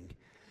everything.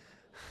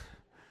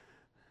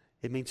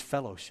 It means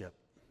fellowship.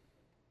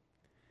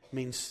 It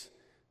means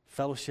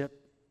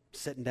fellowship,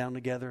 sitting down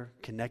together,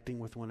 connecting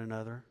with one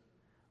another.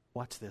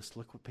 Watch this.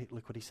 Look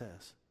what he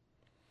says.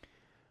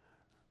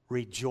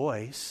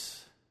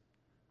 Rejoice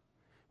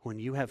when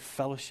you have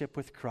fellowship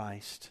with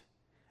Christ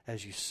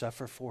as you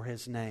suffer for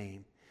His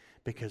name,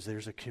 because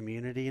there's a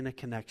community and a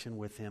connection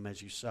with Him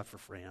as you suffer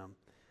for Him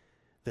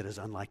that is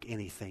unlike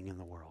anything in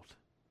the world.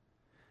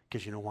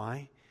 Because you know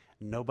why?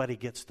 Nobody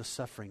gets the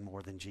suffering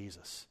more than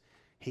Jesus.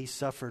 He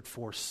suffered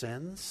for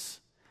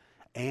sins,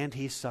 and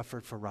He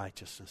suffered for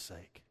righteousness'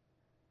 sake.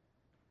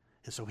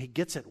 And so He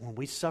gets it when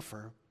we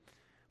suffer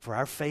for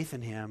our faith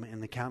in Him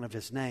and the count of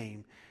His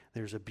name.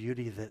 There's a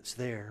beauty that's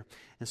there.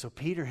 And so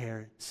Peter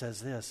here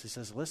says this. He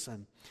says,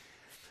 listen,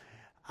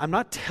 I'm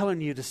not telling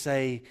you to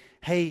say,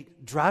 hey,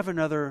 drive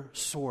another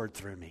sword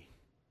through me.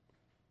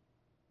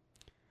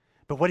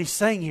 But what he's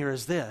saying here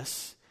is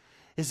this,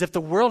 is if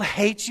the world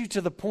hates you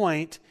to the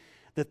point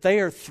that they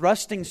are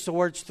thrusting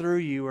swords through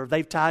you, or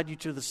they've tied you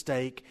to the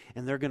stake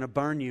and they're going to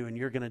burn you and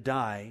you're going to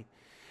die,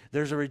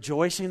 there's a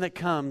rejoicing that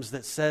comes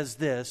that says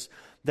this,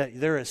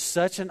 that there is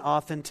such an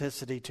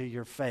authenticity to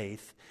your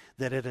faith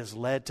that it has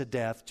led to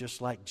death,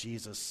 just like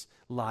Jesus'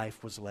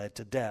 life was led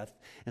to death.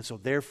 And so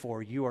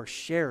therefore you are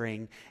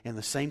sharing in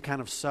the same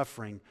kind of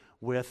suffering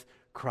with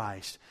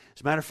Christ.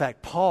 As a matter of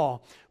fact,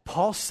 Paul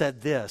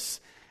said this,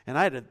 and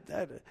I don't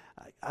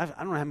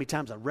know how many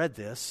times I read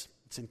this.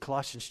 It's in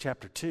Colossians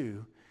chapter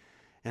 2.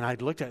 And I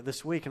looked at it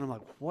this week, and I'm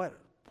like, what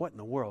in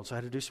the world? So I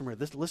had to do some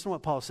reading. Listen to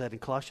what Paul said in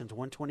Colossians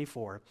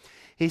 1:24.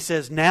 He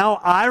says, now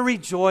I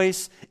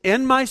rejoice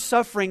in my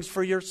sufferings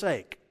for your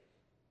sake,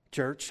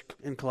 church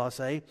in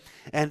Colossae,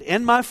 and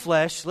in my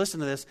flesh, listen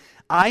to this,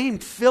 I am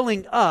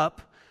filling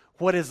up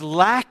what is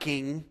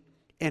lacking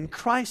in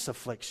Christ's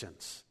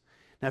afflictions.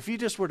 Now, if you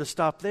just were to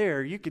stop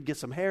there, you could get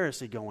some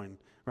heresy going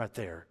right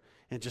there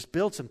and just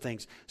build some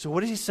things. So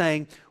what is he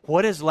saying?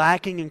 What is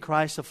lacking in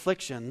Christ's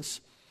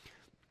afflictions?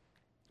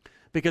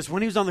 Because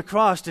when he was on the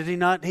cross, did he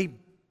not?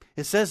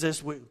 It says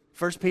this, 1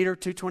 Peter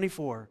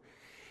 2:24.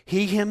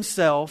 He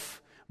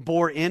himself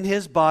bore in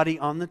his body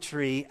on the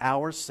tree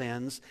our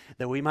sins,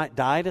 that we might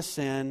die to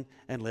sin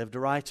and live to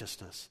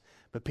righteousness.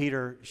 But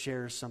Peter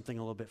shares something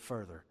a little bit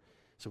further,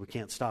 so we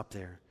can't stop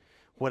there.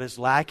 What is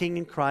lacking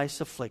in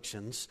Christ's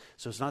afflictions,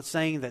 so it's not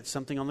saying that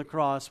something on the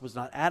cross was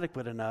not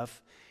adequate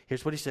enough.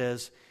 Here's what he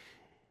says.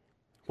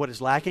 What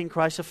is lacking in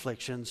Christ's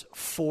afflictions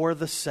for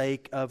the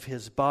sake of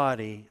his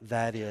body,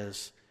 that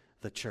is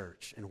the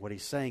church. And what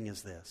he's saying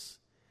is this,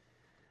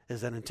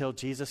 is that until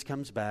Jesus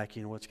comes back,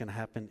 you know what's going to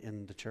happen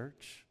in the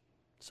church?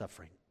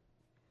 Suffering.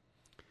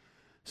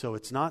 So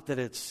it's not that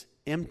it's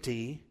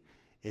empty,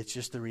 it's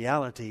just the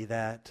reality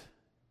that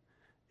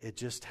it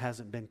just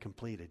hasn't been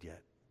completed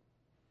yet.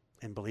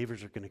 And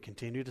believers are going to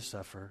continue to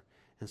suffer.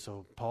 And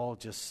so Paul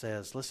just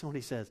says, listen to what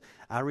he says,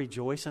 I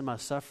rejoice in my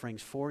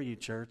sufferings for you,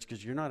 church,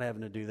 because you're not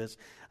having to do this.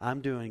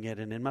 I'm doing it.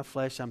 And in my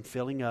flesh, I'm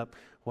filling up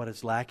what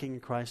is lacking in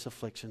Christ's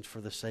afflictions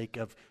for the sake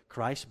of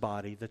Christ's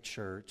body, the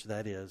church,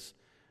 that is,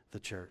 the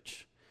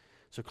church.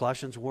 So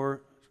Colossians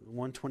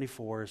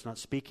 1:24 is not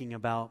speaking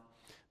about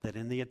that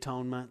in the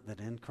atonement, that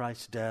in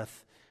Christ's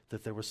death,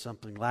 that there was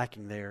something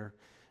lacking there.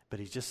 But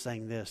he's just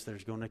saying this: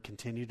 there's going to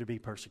continue to be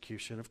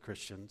persecution of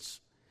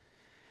Christians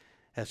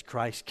as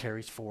Christ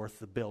carries forth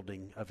the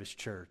building of his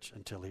church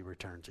until he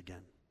returns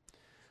again.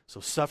 So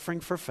suffering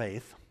for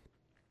faith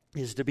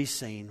is to be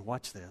seen,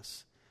 watch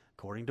this,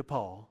 according to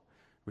Paul,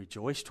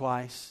 rejoice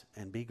twice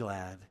and be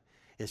glad,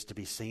 is to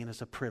be seen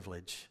as a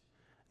privilege,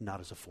 not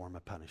as a form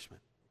of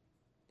punishment.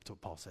 That's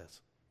what Paul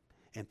says.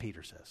 And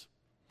Peter says.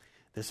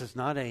 This is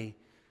not a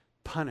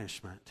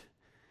punishment.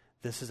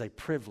 This is a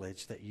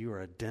privilege that you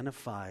are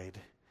identified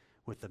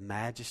with the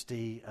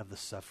majesty of the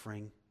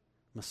suffering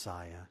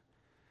Messiah,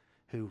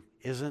 who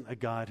isn't a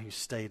God who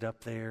stayed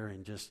up there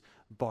and just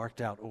barked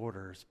out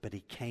orders, but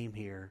he came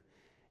here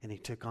and he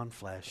took on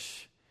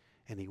flesh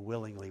and he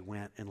willingly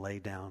went and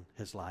laid down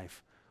his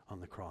life on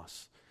the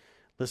cross.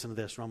 Listen to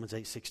this, Romans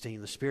 8:16.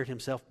 The Spirit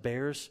himself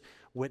bears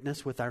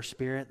witness with our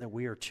spirit that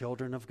we are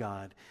children of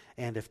God.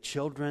 And if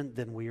children,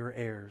 then we are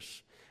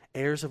heirs.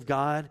 Heirs of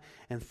God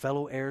and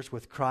fellow heirs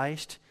with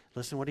Christ.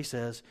 Listen to what he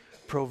says.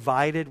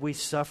 Provided we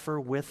suffer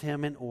with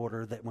him in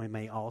order that we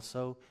may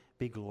also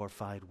be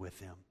glorified with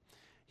him.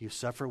 You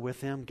suffer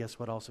with him, guess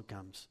what also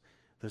comes?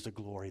 There's a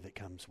glory that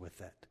comes with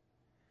that.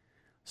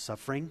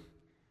 Suffering,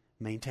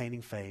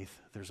 maintaining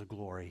faith, there's a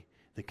glory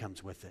that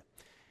comes with it.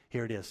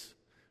 Here it is,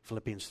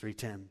 Philippians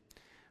 3:10.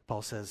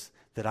 Paul says,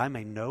 that I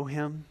may know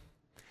him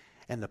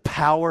and the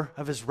power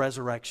of his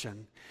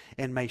resurrection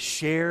and may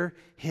share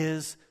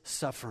his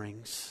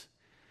sufferings,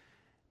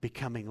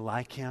 becoming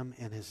like him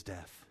in his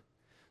death.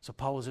 So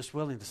Paul was just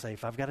willing to say,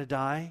 if I've got to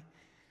die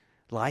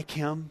like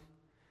him,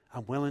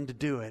 I'm willing to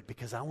do it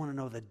because I want to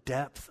know the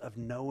depth of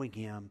knowing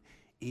him,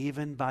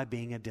 even by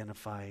being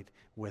identified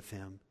with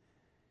him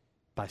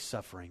by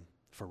suffering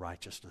for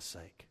righteousness'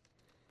 sake.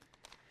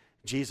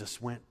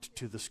 Jesus went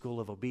to the school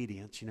of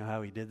obedience. You know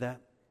how he did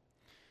that?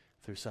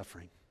 Through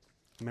suffering.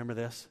 Remember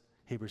this?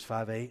 Hebrews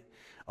 5:8.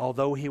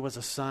 Although he was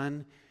a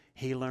son,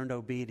 he learned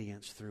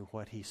obedience through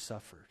what he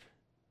suffered.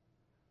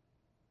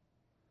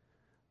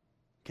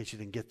 In case you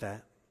didn't get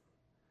that.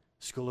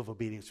 School of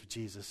obedience with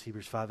Jesus,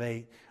 Hebrews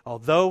 5:8.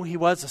 Although he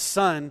was a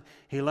son,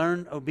 he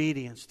learned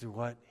obedience through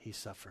what he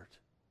suffered.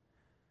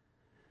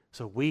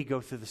 So we go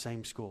through the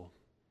same school.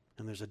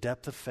 And there's a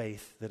depth of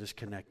faith that is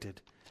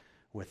connected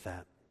with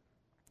that.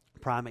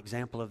 Prime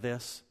example of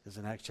this is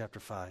in Acts chapter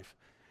 5.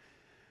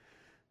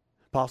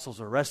 Apostles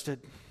are arrested.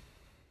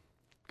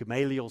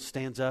 Gamaliel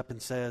stands up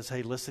and says,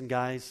 hey, listen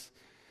guys,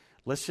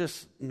 let's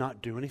just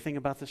not do anything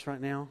about this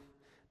right now.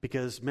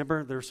 Because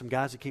remember, there were some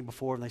guys that came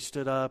before and they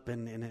stood up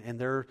and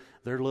their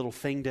little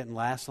thing didn't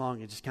last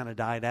long. It just kind of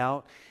died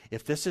out.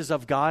 If this is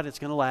of God, it's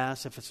going to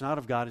last. If it's not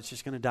of God, it's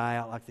just going to die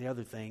out like the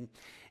other thing.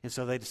 And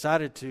so they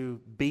decided to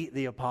beat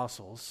the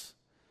apostles.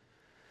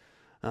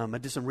 I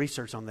did some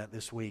research on that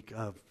this week.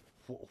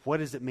 What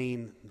does it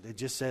mean? It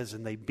just says,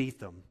 and they beat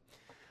them.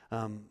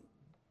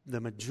 The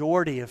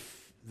majority of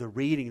the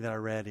reading that I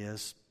read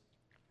is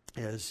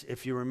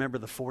if you remember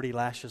the 40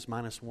 lashes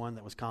minus one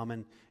that was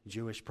common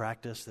Jewish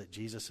practice that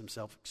Jesus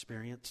himself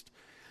experienced.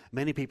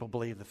 Many people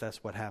believe that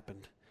that's what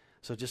happened.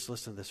 So just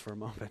listen to this for a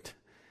moment.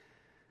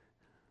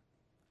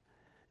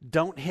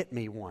 Don't hit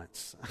me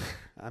once.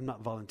 I'm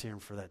not volunteering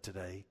for that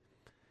today.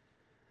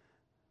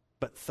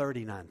 But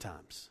 39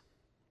 times.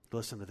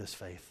 Listen to this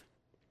faith.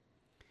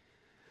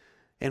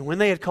 And when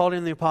they had called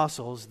in the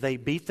apostles, they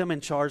beat them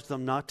and charged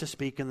them not to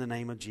speak in the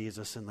name of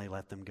Jesus, and they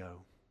let them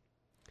go.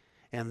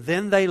 And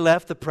then they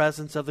left the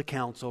presence of the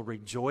council,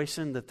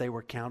 rejoicing that they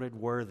were counted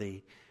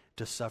worthy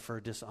to suffer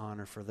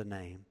dishonor for the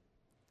name.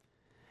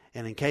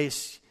 And in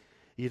case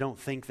you don't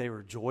think they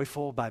were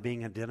joyful by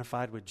being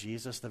identified with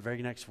Jesus, the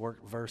very next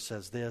verse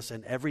says this,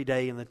 and every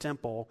day in the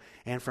temple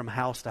and from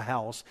house to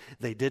house,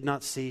 they did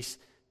not cease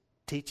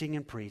teaching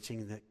and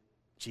preaching that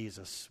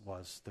Jesus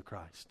was the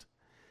Christ.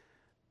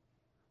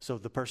 So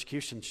the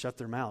persecution shut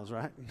their mouths,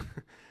 right?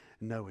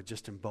 No, it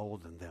just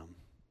emboldened them.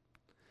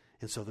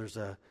 And so there's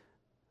a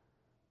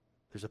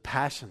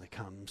passion that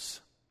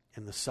comes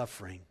in the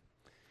suffering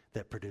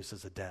that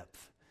produces a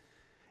depth.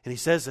 And he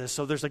says this,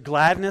 so there's a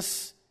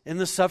gladness in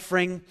the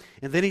suffering,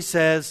 and then he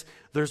says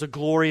there's a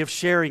glory of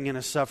sharing in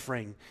his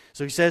suffering.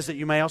 So he says that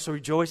you may also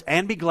rejoice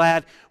and be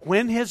glad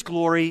when his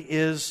glory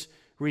is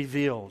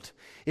revealed.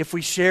 If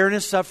we share in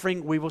his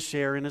suffering, we will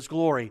share in his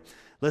glory.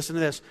 Listen to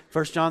this,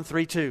 1 John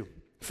 3:2.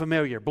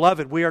 Familiar.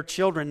 Beloved, we are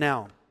children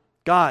now,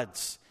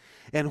 God's.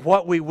 And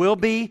what we will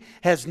be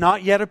has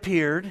not yet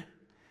appeared.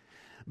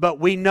 But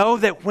we know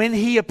that when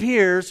he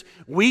appears,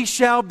 we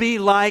shall be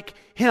like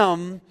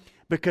him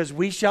because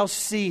we shall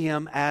see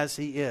him as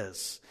he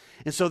is.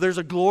 And so there's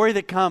a glory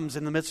that comes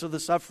in the midst of the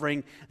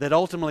suffering that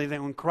ultimately,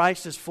 that when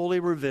Christ is fully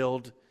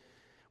revealed,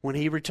 when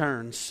he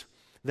returns,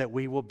 that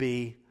we will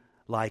be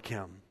like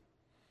him.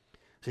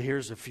 So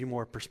here's a few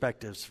more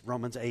perspectives.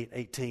 Romans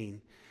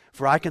 8:18.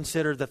 For I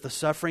consider that the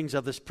sufferings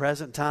of this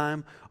present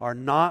time are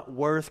not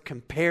worth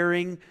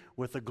comparing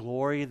with the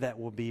glory that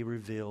will be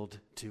revealed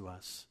to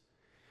us.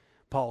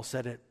 Paul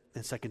said it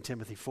in 2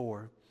 Timothy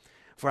 4.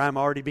 For I am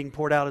already being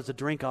poured out as a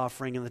drink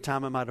offering, and the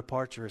time of my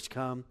departure has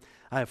come.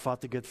 I have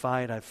fought the good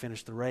fight. I have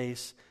finished the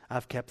race. I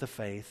have kept the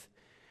faith.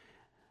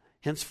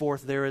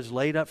 Henceforth there is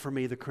laid up for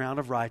me the crown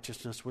of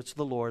righteousness, which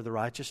the Lord, the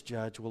righteous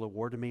judge, will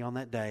award to me on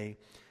that day,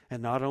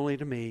 and not only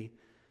to me,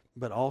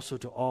 but also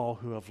to all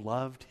who have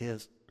loved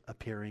His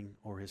appearing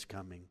or His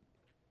coming.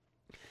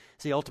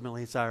 See,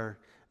 ultimately it's our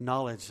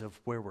knowledge of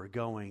where we're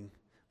going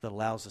that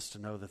allows us to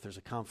know that there's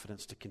a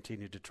confidence to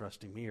continue to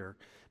trust Him here,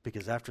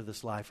 because after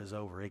this life is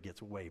over, it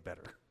gets way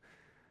better.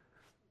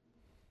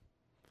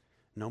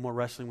 No more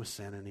wrestling with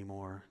sin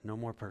anymore. No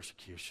more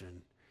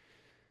persecution.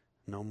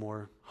 No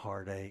more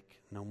heartache.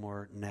 No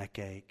more neck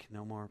ache.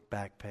 No more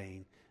back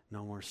pain.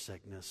 No more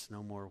sickness.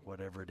 No more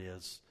whatever it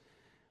is.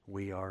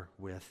 We are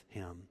with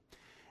Him.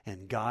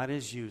 And God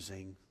is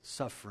using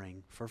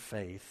suffering for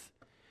faith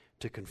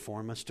to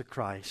conform us to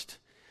Christ.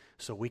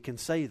 So we can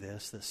say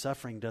this, that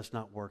suffering does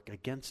not work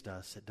against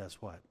us. It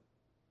does what?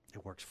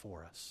 It works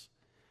for us,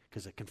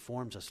 because it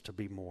conforms us to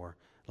be more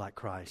like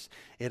Christ.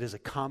 It is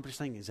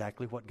accomplishing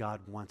exactly what God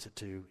wants it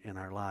to in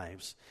our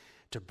lives,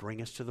 to bring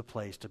us to the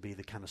place to be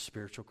the kind of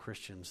spiritual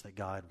Christians that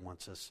God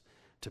wants us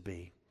to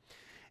be.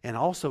 And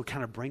also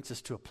kind of brings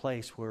us to a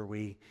place where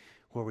we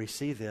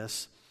see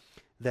this,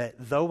 that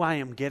though I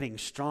am getting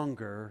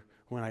stronger,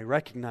 when I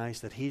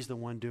recognize that He's the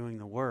one doing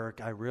the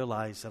work, I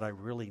realize that I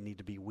really need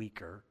to be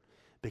weaker,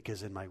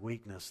 because in my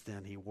weakness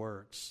then He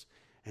works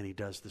and He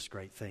does this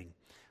great thing.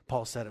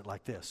 Paul said it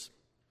like this.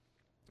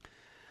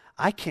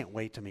 I can't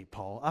wait to meet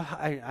Paul.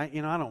 I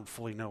don't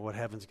fully know what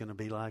heaven's going to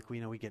be like.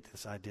 We get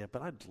this idea,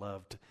 but I'd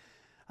love to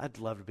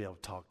be able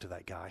to talk to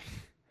that guy.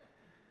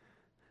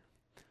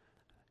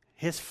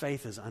 His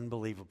faith is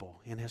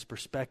unbelievable in his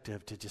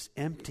perspective to just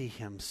empty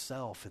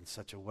himself in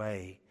such a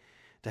way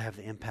to have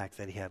the impact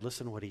that he had.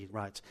 Listen to what he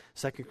writes,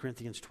 2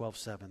 Corinthians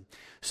 12:7.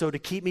 So to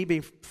keep me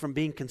from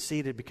being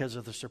conceited because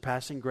of the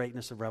surpassing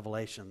greatness of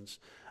revelations,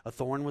 a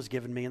thorn was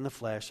given me in the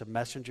flesh, a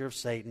messenger of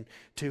Satan,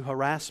 to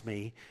harass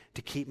me,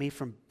 to keep me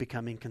from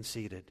becoming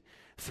conceited.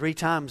 3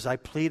 times I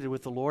pleaded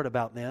with the Lord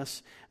about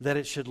this, that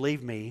it should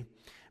leave me.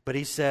 But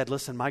He said,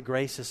 listen, my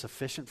grace is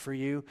sufficient for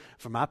you,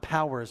 for my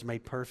power is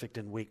made perfect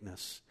in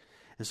weakness.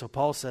 And so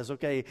Paul says,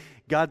 okay,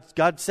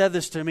 God said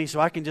this to me, so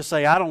I can just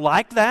say, I don't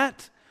like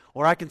that.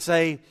 Or I can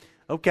say,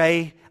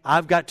 okay,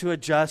 I've got to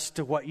adjust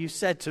to what you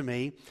said to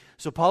me.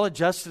 So Paul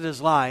adjusted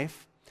his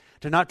life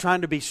to not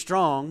trying to be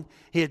strong.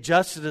 He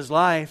adjusted his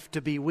life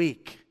to be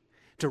weak,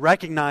 to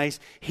recognize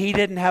he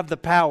didn't have the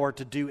power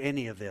to do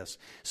any of this.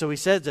 So he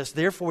says this,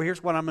 therefore,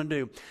 here's what I'm going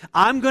to do.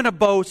 I'm going to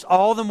boast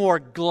all the more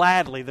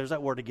gladly, there's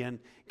that word again,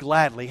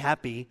 gladly,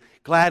 happy,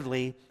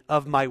 gladly,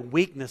 of my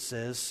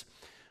weaknesses,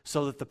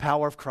 so that the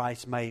power of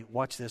Christ may,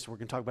 watch this, we're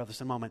going to talk about this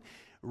in a moment,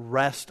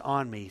 rest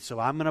on me. So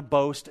I'm going to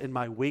boast in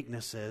my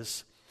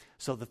weaknesses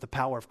so that the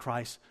power of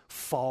Christ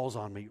falls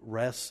on me,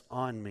 rests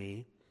on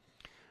me.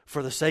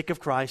 For the sake of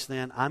Christ,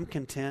 then, I'm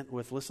content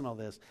with, listen to all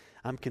this,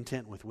 I'm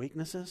content with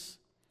weaknesses,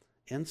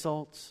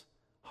 insults,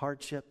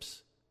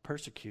 hardships,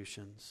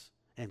 persecutions,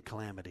 and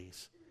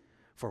calamities.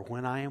 For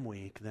when I am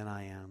weak, then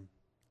I am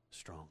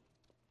strong.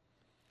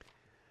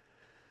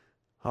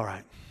 All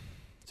right.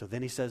 So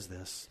then he says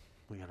this.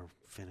 We got to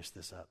finish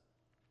this up.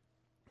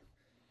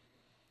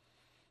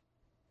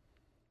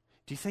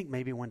 Do you think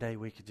maybe one day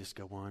we could just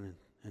go on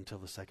until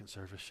the second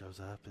service shows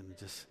up and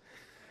just,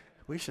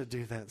 we should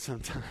do that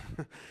sometime.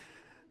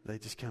 They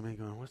just come in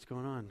going, what's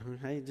going on?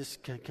 Hey,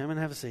 just come and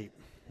have a seat.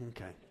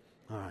 Okay.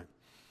 All right.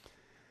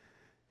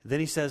 Then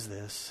he says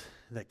this,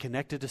 that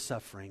connected to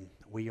suffering,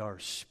 we are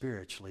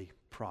spiritually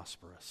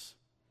prosperous.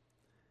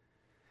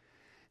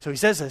 So he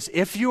says this,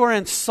 if you are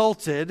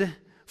insulted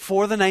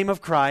for the name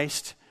of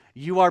Christ,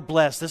 you are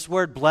blessed. This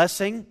word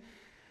blessing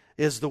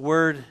is the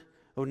word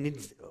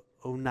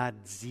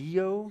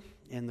onadzio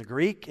in the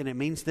Greek, and it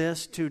means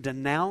this, to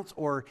denounce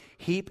or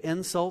heap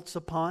insults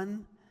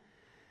upon.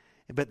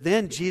 But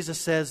then Jesus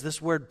says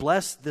this word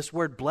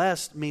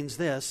blessed means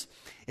this.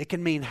 It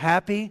can mean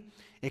happy.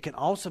 It can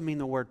also mean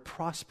the word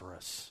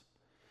prosperous.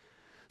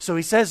 So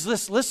he says,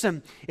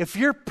 listen, if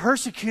you're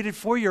persecuted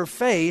for your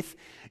faith,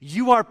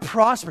 you are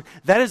prosperous.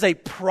 That is a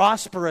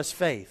prosperous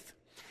faith,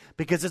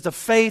 because it's a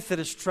faith that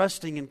is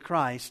trusting in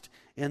Christ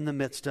in the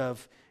midst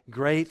of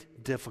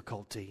great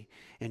difficulty.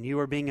 And you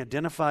are being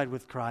identified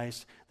with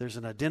Christ. There's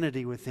an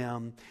identity with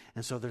Him.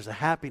 And so there's a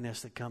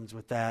happiness that comes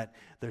with that.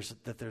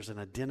 There's an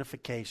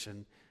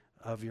identification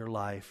of your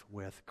life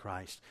with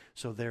Christ.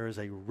 So there is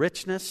a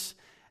richness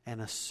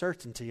and a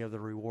certainty of the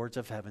rewards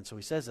of heaven. So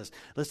he says this.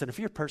 Listen, if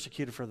you're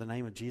persecuted for the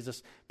name of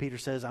Jesus, Peter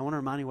says, I want to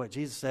remind you what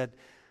Jesus said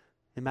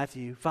in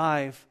Matthew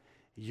 5.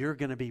 You're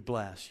going to be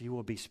blessed. You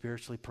will be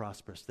spiritually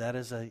prosperous. That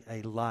is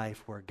a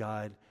life where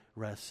God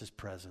rests His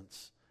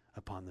presence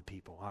upon the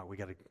people. All right, we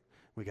got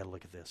to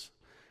look at this.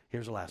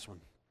 Here's the last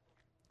one.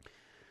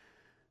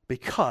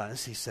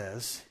 Because, he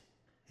says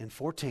in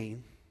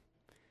 14,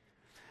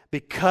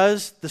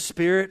 because the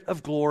Spirit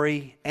of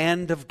glory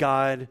and of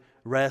God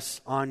rests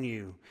on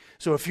you.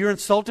 So if you're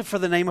insulted for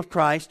the name of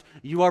Christ,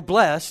 you are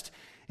blessed.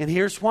 And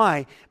here's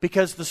why.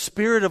 Because the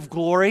Spirit of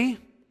glory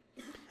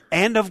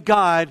and of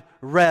God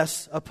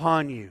rests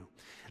upon you.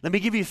 Let me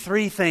give you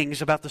three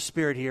things about the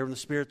Spirit here and the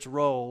Spirit's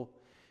role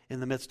in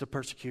the midst of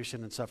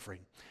persecution and suffering.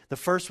 The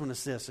first one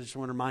is this. I just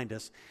want to remind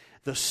us.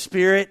 The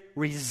Spirit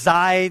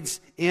resides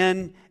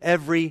in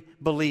every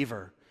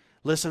believer.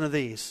 Listen to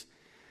these.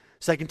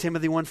 2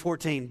 Timothy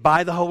 1:14,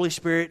 by the Holy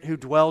Spirit who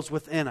dwells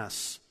within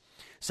us.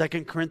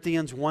 2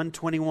 Corinthians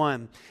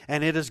 1:21,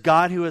 and it is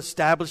God who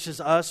establishes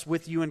us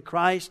with you in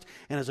Christ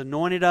and has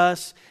anointed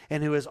us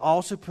and who has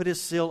also put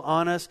His seal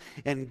on us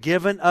and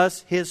given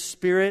us His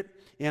Spirit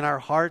in our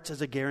hearts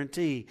as a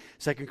guarantee.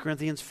 2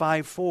 Corinthians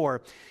 5:4,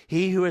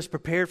 He who has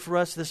prepared for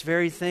us this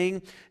very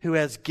thing, who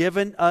has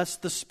given us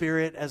the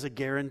Spirit as a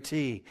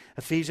guarantee.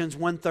 Ephesians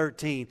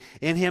 1:13,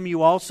 in Him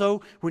you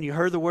also, when you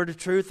heard the word of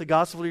truth, the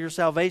gospel of your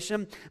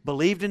salvation,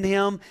 believed in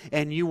Him,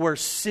 and you were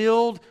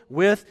sealed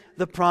with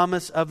the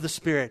promise of the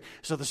Spirit.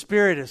 So the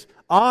Spirit is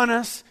on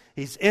us,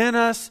 He's in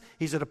us,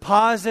 He's a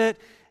deposit,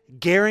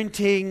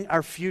 guaranteeing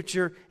our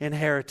future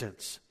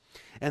inheritance.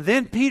 And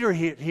then Peter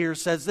here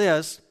says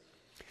this,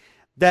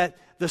 that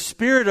the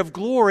Spirit of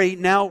glory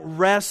now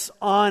rests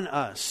on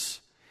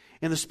us.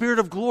 And the Spirit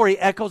of glory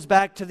echoes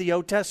back to the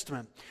Old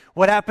Testament.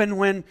 What happened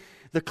when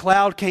the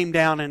cloud came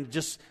down and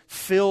just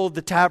filled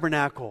the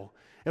tabernacle?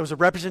 It was a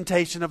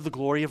representation of the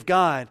glory of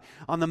God.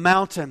 On the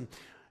mountain,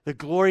 the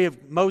glory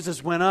of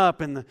Moses went up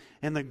and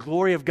the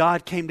glory of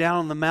God came down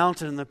on the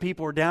mountain, and the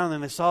people were down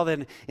and they saw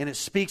that, and it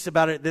speaks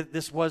about it that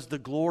this was the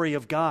glory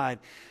of God.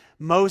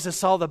 Moses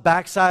saw the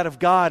backside of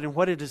God, and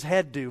what did his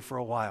head do for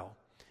a while?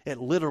 It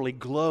literally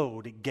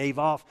glowed. It gave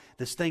off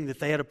this thing that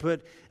they had to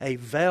put a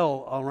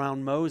veil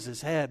around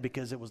Moses' head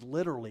because it was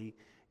literally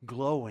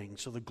glowing.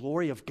 So the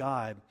glory of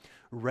God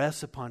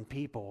rests upon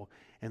people,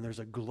 and there's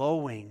a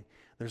glowing,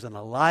 there's an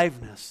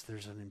aliveness,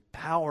 there's an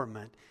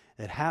empowerment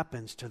that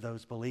happens to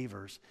those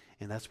believers,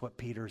 and that's what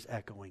Peter's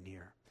echoing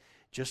here.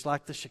 Just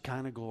like the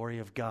Shekinah glory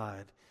of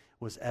God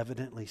was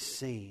evidently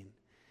seen,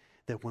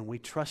 that when we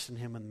trust in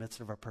Him in the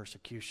midst of our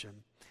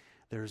persecution,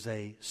 there's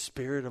a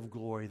spirit of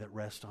glory that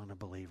rests on a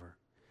believer.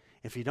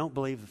 If you don't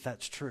believe that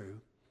that's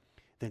true,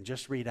 then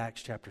just read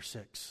Acts chapter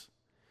 6.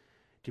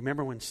 Do you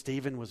remember when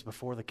Stephen was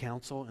before the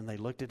council and they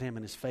looked at him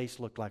and his face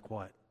looked like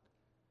what?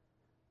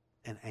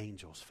 An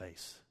angel's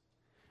face.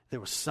 There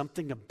was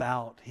something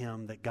about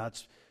him that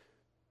God's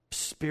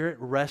Spirit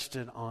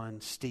rested on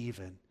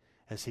Stephen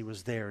as he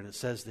was there. And it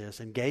says this,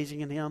 and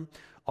gazing at him,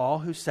 all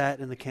who sat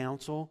in the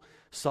council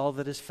saw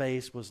that his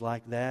face was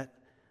like that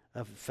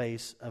of the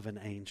face of an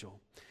angel.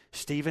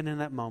 Stephen in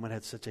that moment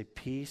had such a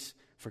peace,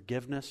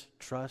 forgiveness,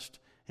 trust,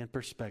 and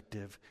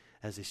perspective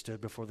as he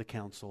stood before the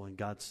council, and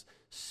God's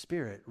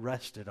Spirit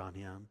rested on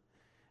him,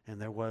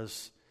 and there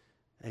was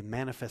a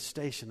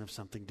manifestation of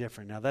something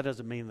different. Now, that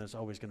doesn't mean that it's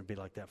always going to be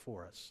like that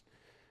for us.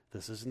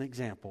 This is an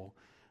example,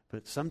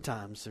 but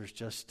sometimes there's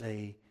just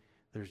a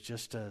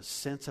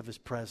sense of His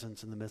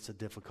presence in the midst of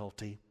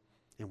difficulty,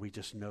 and we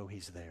just know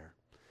He's there.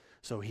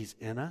 So He's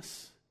in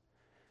us.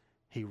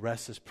 He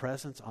rests His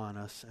presence on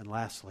us, and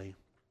lastly,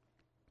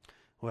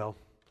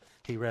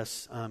 He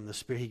rests the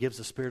Spirit. He gives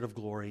the Spirit of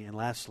glory, and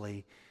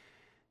lastly,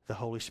 the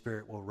Holy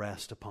Spirit will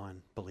rest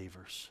upon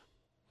believers.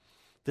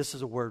 This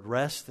is a word,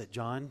 rest, that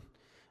John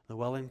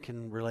Llewellyn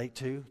can relate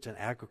to. It's an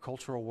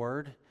agricultural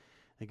word.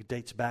 It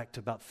dates back to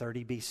about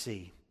 30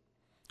 BC,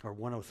 or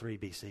 103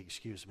 BC,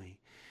 excuse me.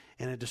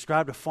 And it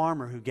described a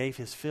farmer who gave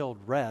his field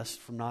rest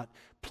from not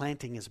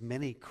planting as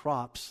many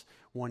crops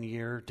one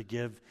year to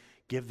give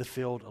the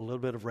field a little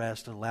bit of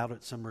rest and allowed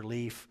it some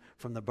relief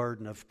from the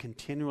burden of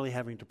continually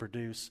having to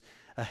produce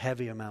a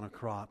heavy amount of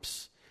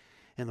crops.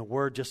 And the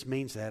word just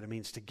means that. It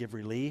means to give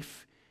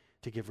relief,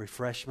 to give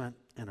refreshment,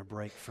 and a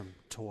break from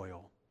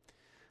toil.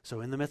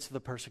 So in the midst of the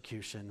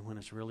persecution, when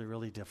it's really,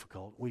 really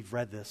difficult, we've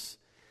read this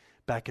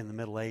back in the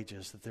Middle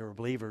Ages, that there were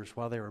believers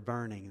while they were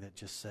burning that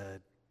just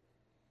said,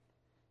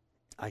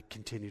 I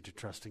continue to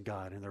trust in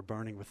God. And they're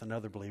burning with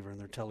another believer, and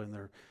they're telling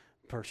their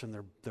person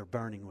they're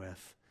burning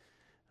with,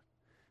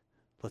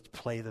 let's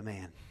play the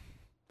man.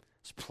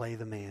 Let's play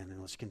the man, and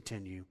let's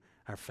continue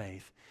our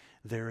faith.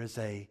 There is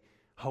a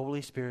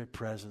Holy Spirit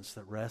presence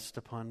that rests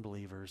upon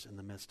believers in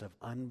the midst of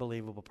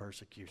unbelievable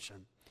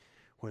persecution,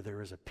 where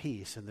there is a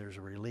peace and there's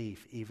a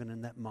relief even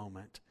in that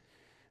moment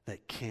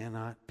that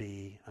cannot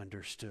be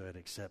understood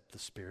except the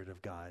Spirit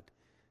of God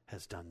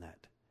has done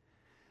that.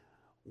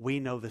 We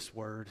know this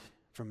word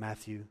from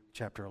Matthew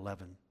chapter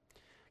 11.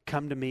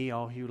 Come to me,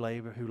 all who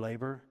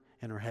labor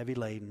and are heavy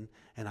laden,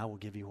 and I will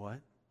give you what?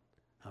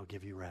 I'll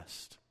give you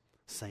rest.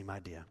 Same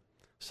idea,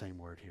 same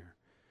word here.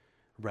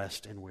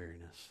 Rest and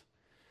weariness.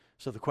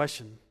 So the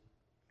question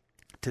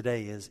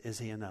today is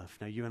He enough?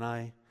 Now you and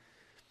I,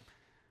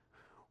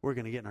 we're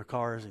going to get in our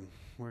cars and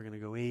we're going to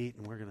go eat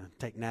and we're going to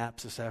take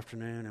naps this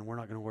afternoon, and we're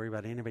not going to worry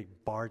about anybody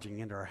barging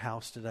into our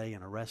house today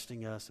and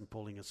arresting us and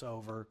pulling us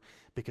over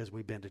because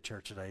we've been to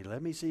church today.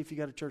 Let me see if you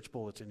got a church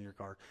bulletin in your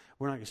car.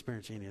 We're not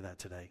experiencing any of that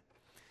today.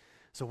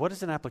 So what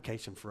is an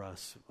application for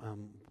us?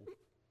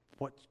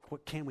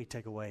 What can we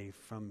take away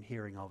from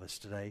hearing all this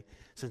today,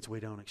 since we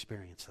don't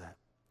experience that?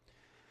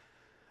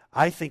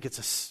 I think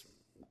it's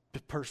a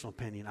personal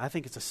opinion. I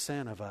think it's a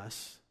sin of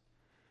us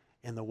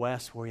in the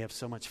West where we have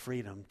so much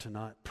freedom to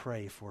not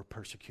pray for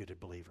persecuted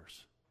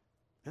believers.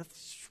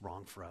 That's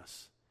wrong for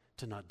us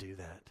to not do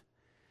that.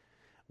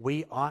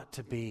 We ought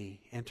to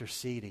be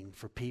interceding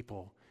for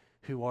people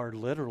who are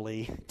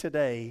literally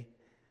today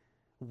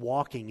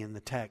walking in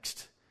the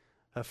text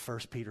of 1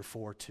 Peter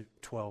 4,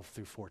 12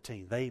 through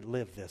 14. They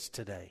live this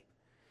today.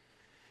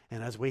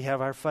 And as we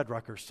have our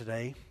Fuddruckers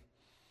today,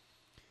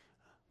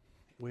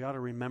 we ought to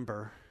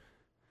remember,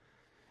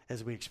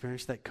 as we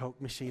experience that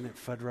Coke machine at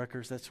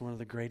Fuddruckers, that's one of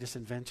the greatest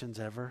inventions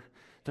ever.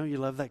 Don't you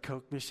love that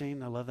Coke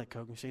machine? I love that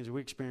Coke machine. As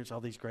we experience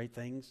all these great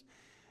things,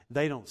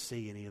 they don't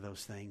see any of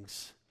those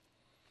things.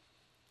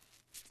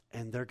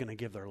 And they're going to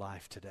give their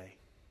life today.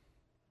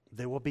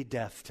 There will be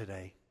death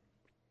today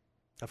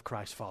of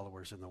Christ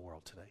followers in the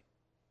world today.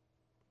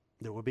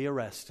 There will be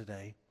arrest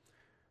today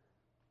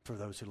for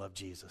those who love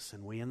Jesus.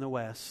 And we in the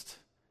West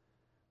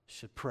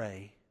should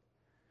pray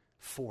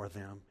for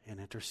them and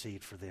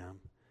intercede for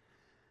them,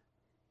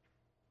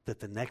 that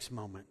the next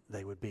moment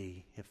they would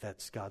be, if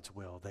that's God's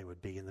will, they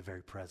would be in the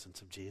very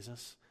presence of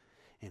Jesus.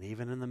 And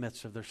even in the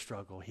midst of their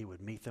struggle, he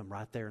would meet them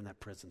right there in that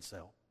prison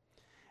cell.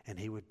 And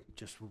he would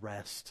just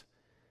rest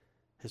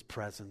his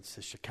presence,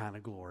 his Shekinah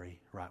glory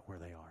right where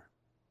they are.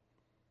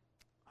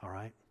 All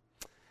right?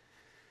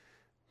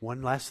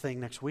 One last thing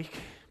next week,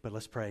 but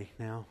let's pray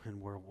now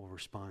and we'll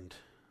respond.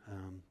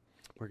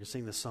 We're going to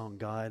sing the song,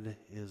 God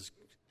is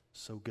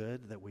So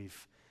Good, that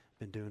we've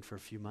been doing for a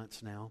few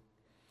months now.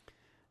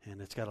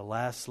 And it's got a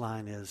last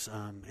line is,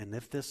 and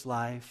if this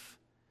life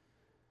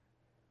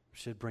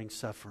should bring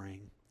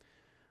suffering,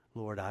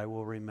 Lord, I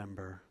will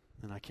remember.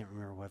 And I can't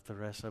remember what the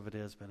rest of it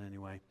is, but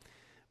anyway.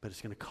 But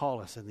it's going to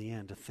call us in the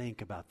end to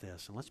think about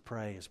this. And let's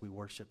pray as we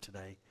worship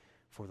today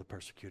for the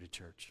persecuted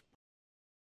church.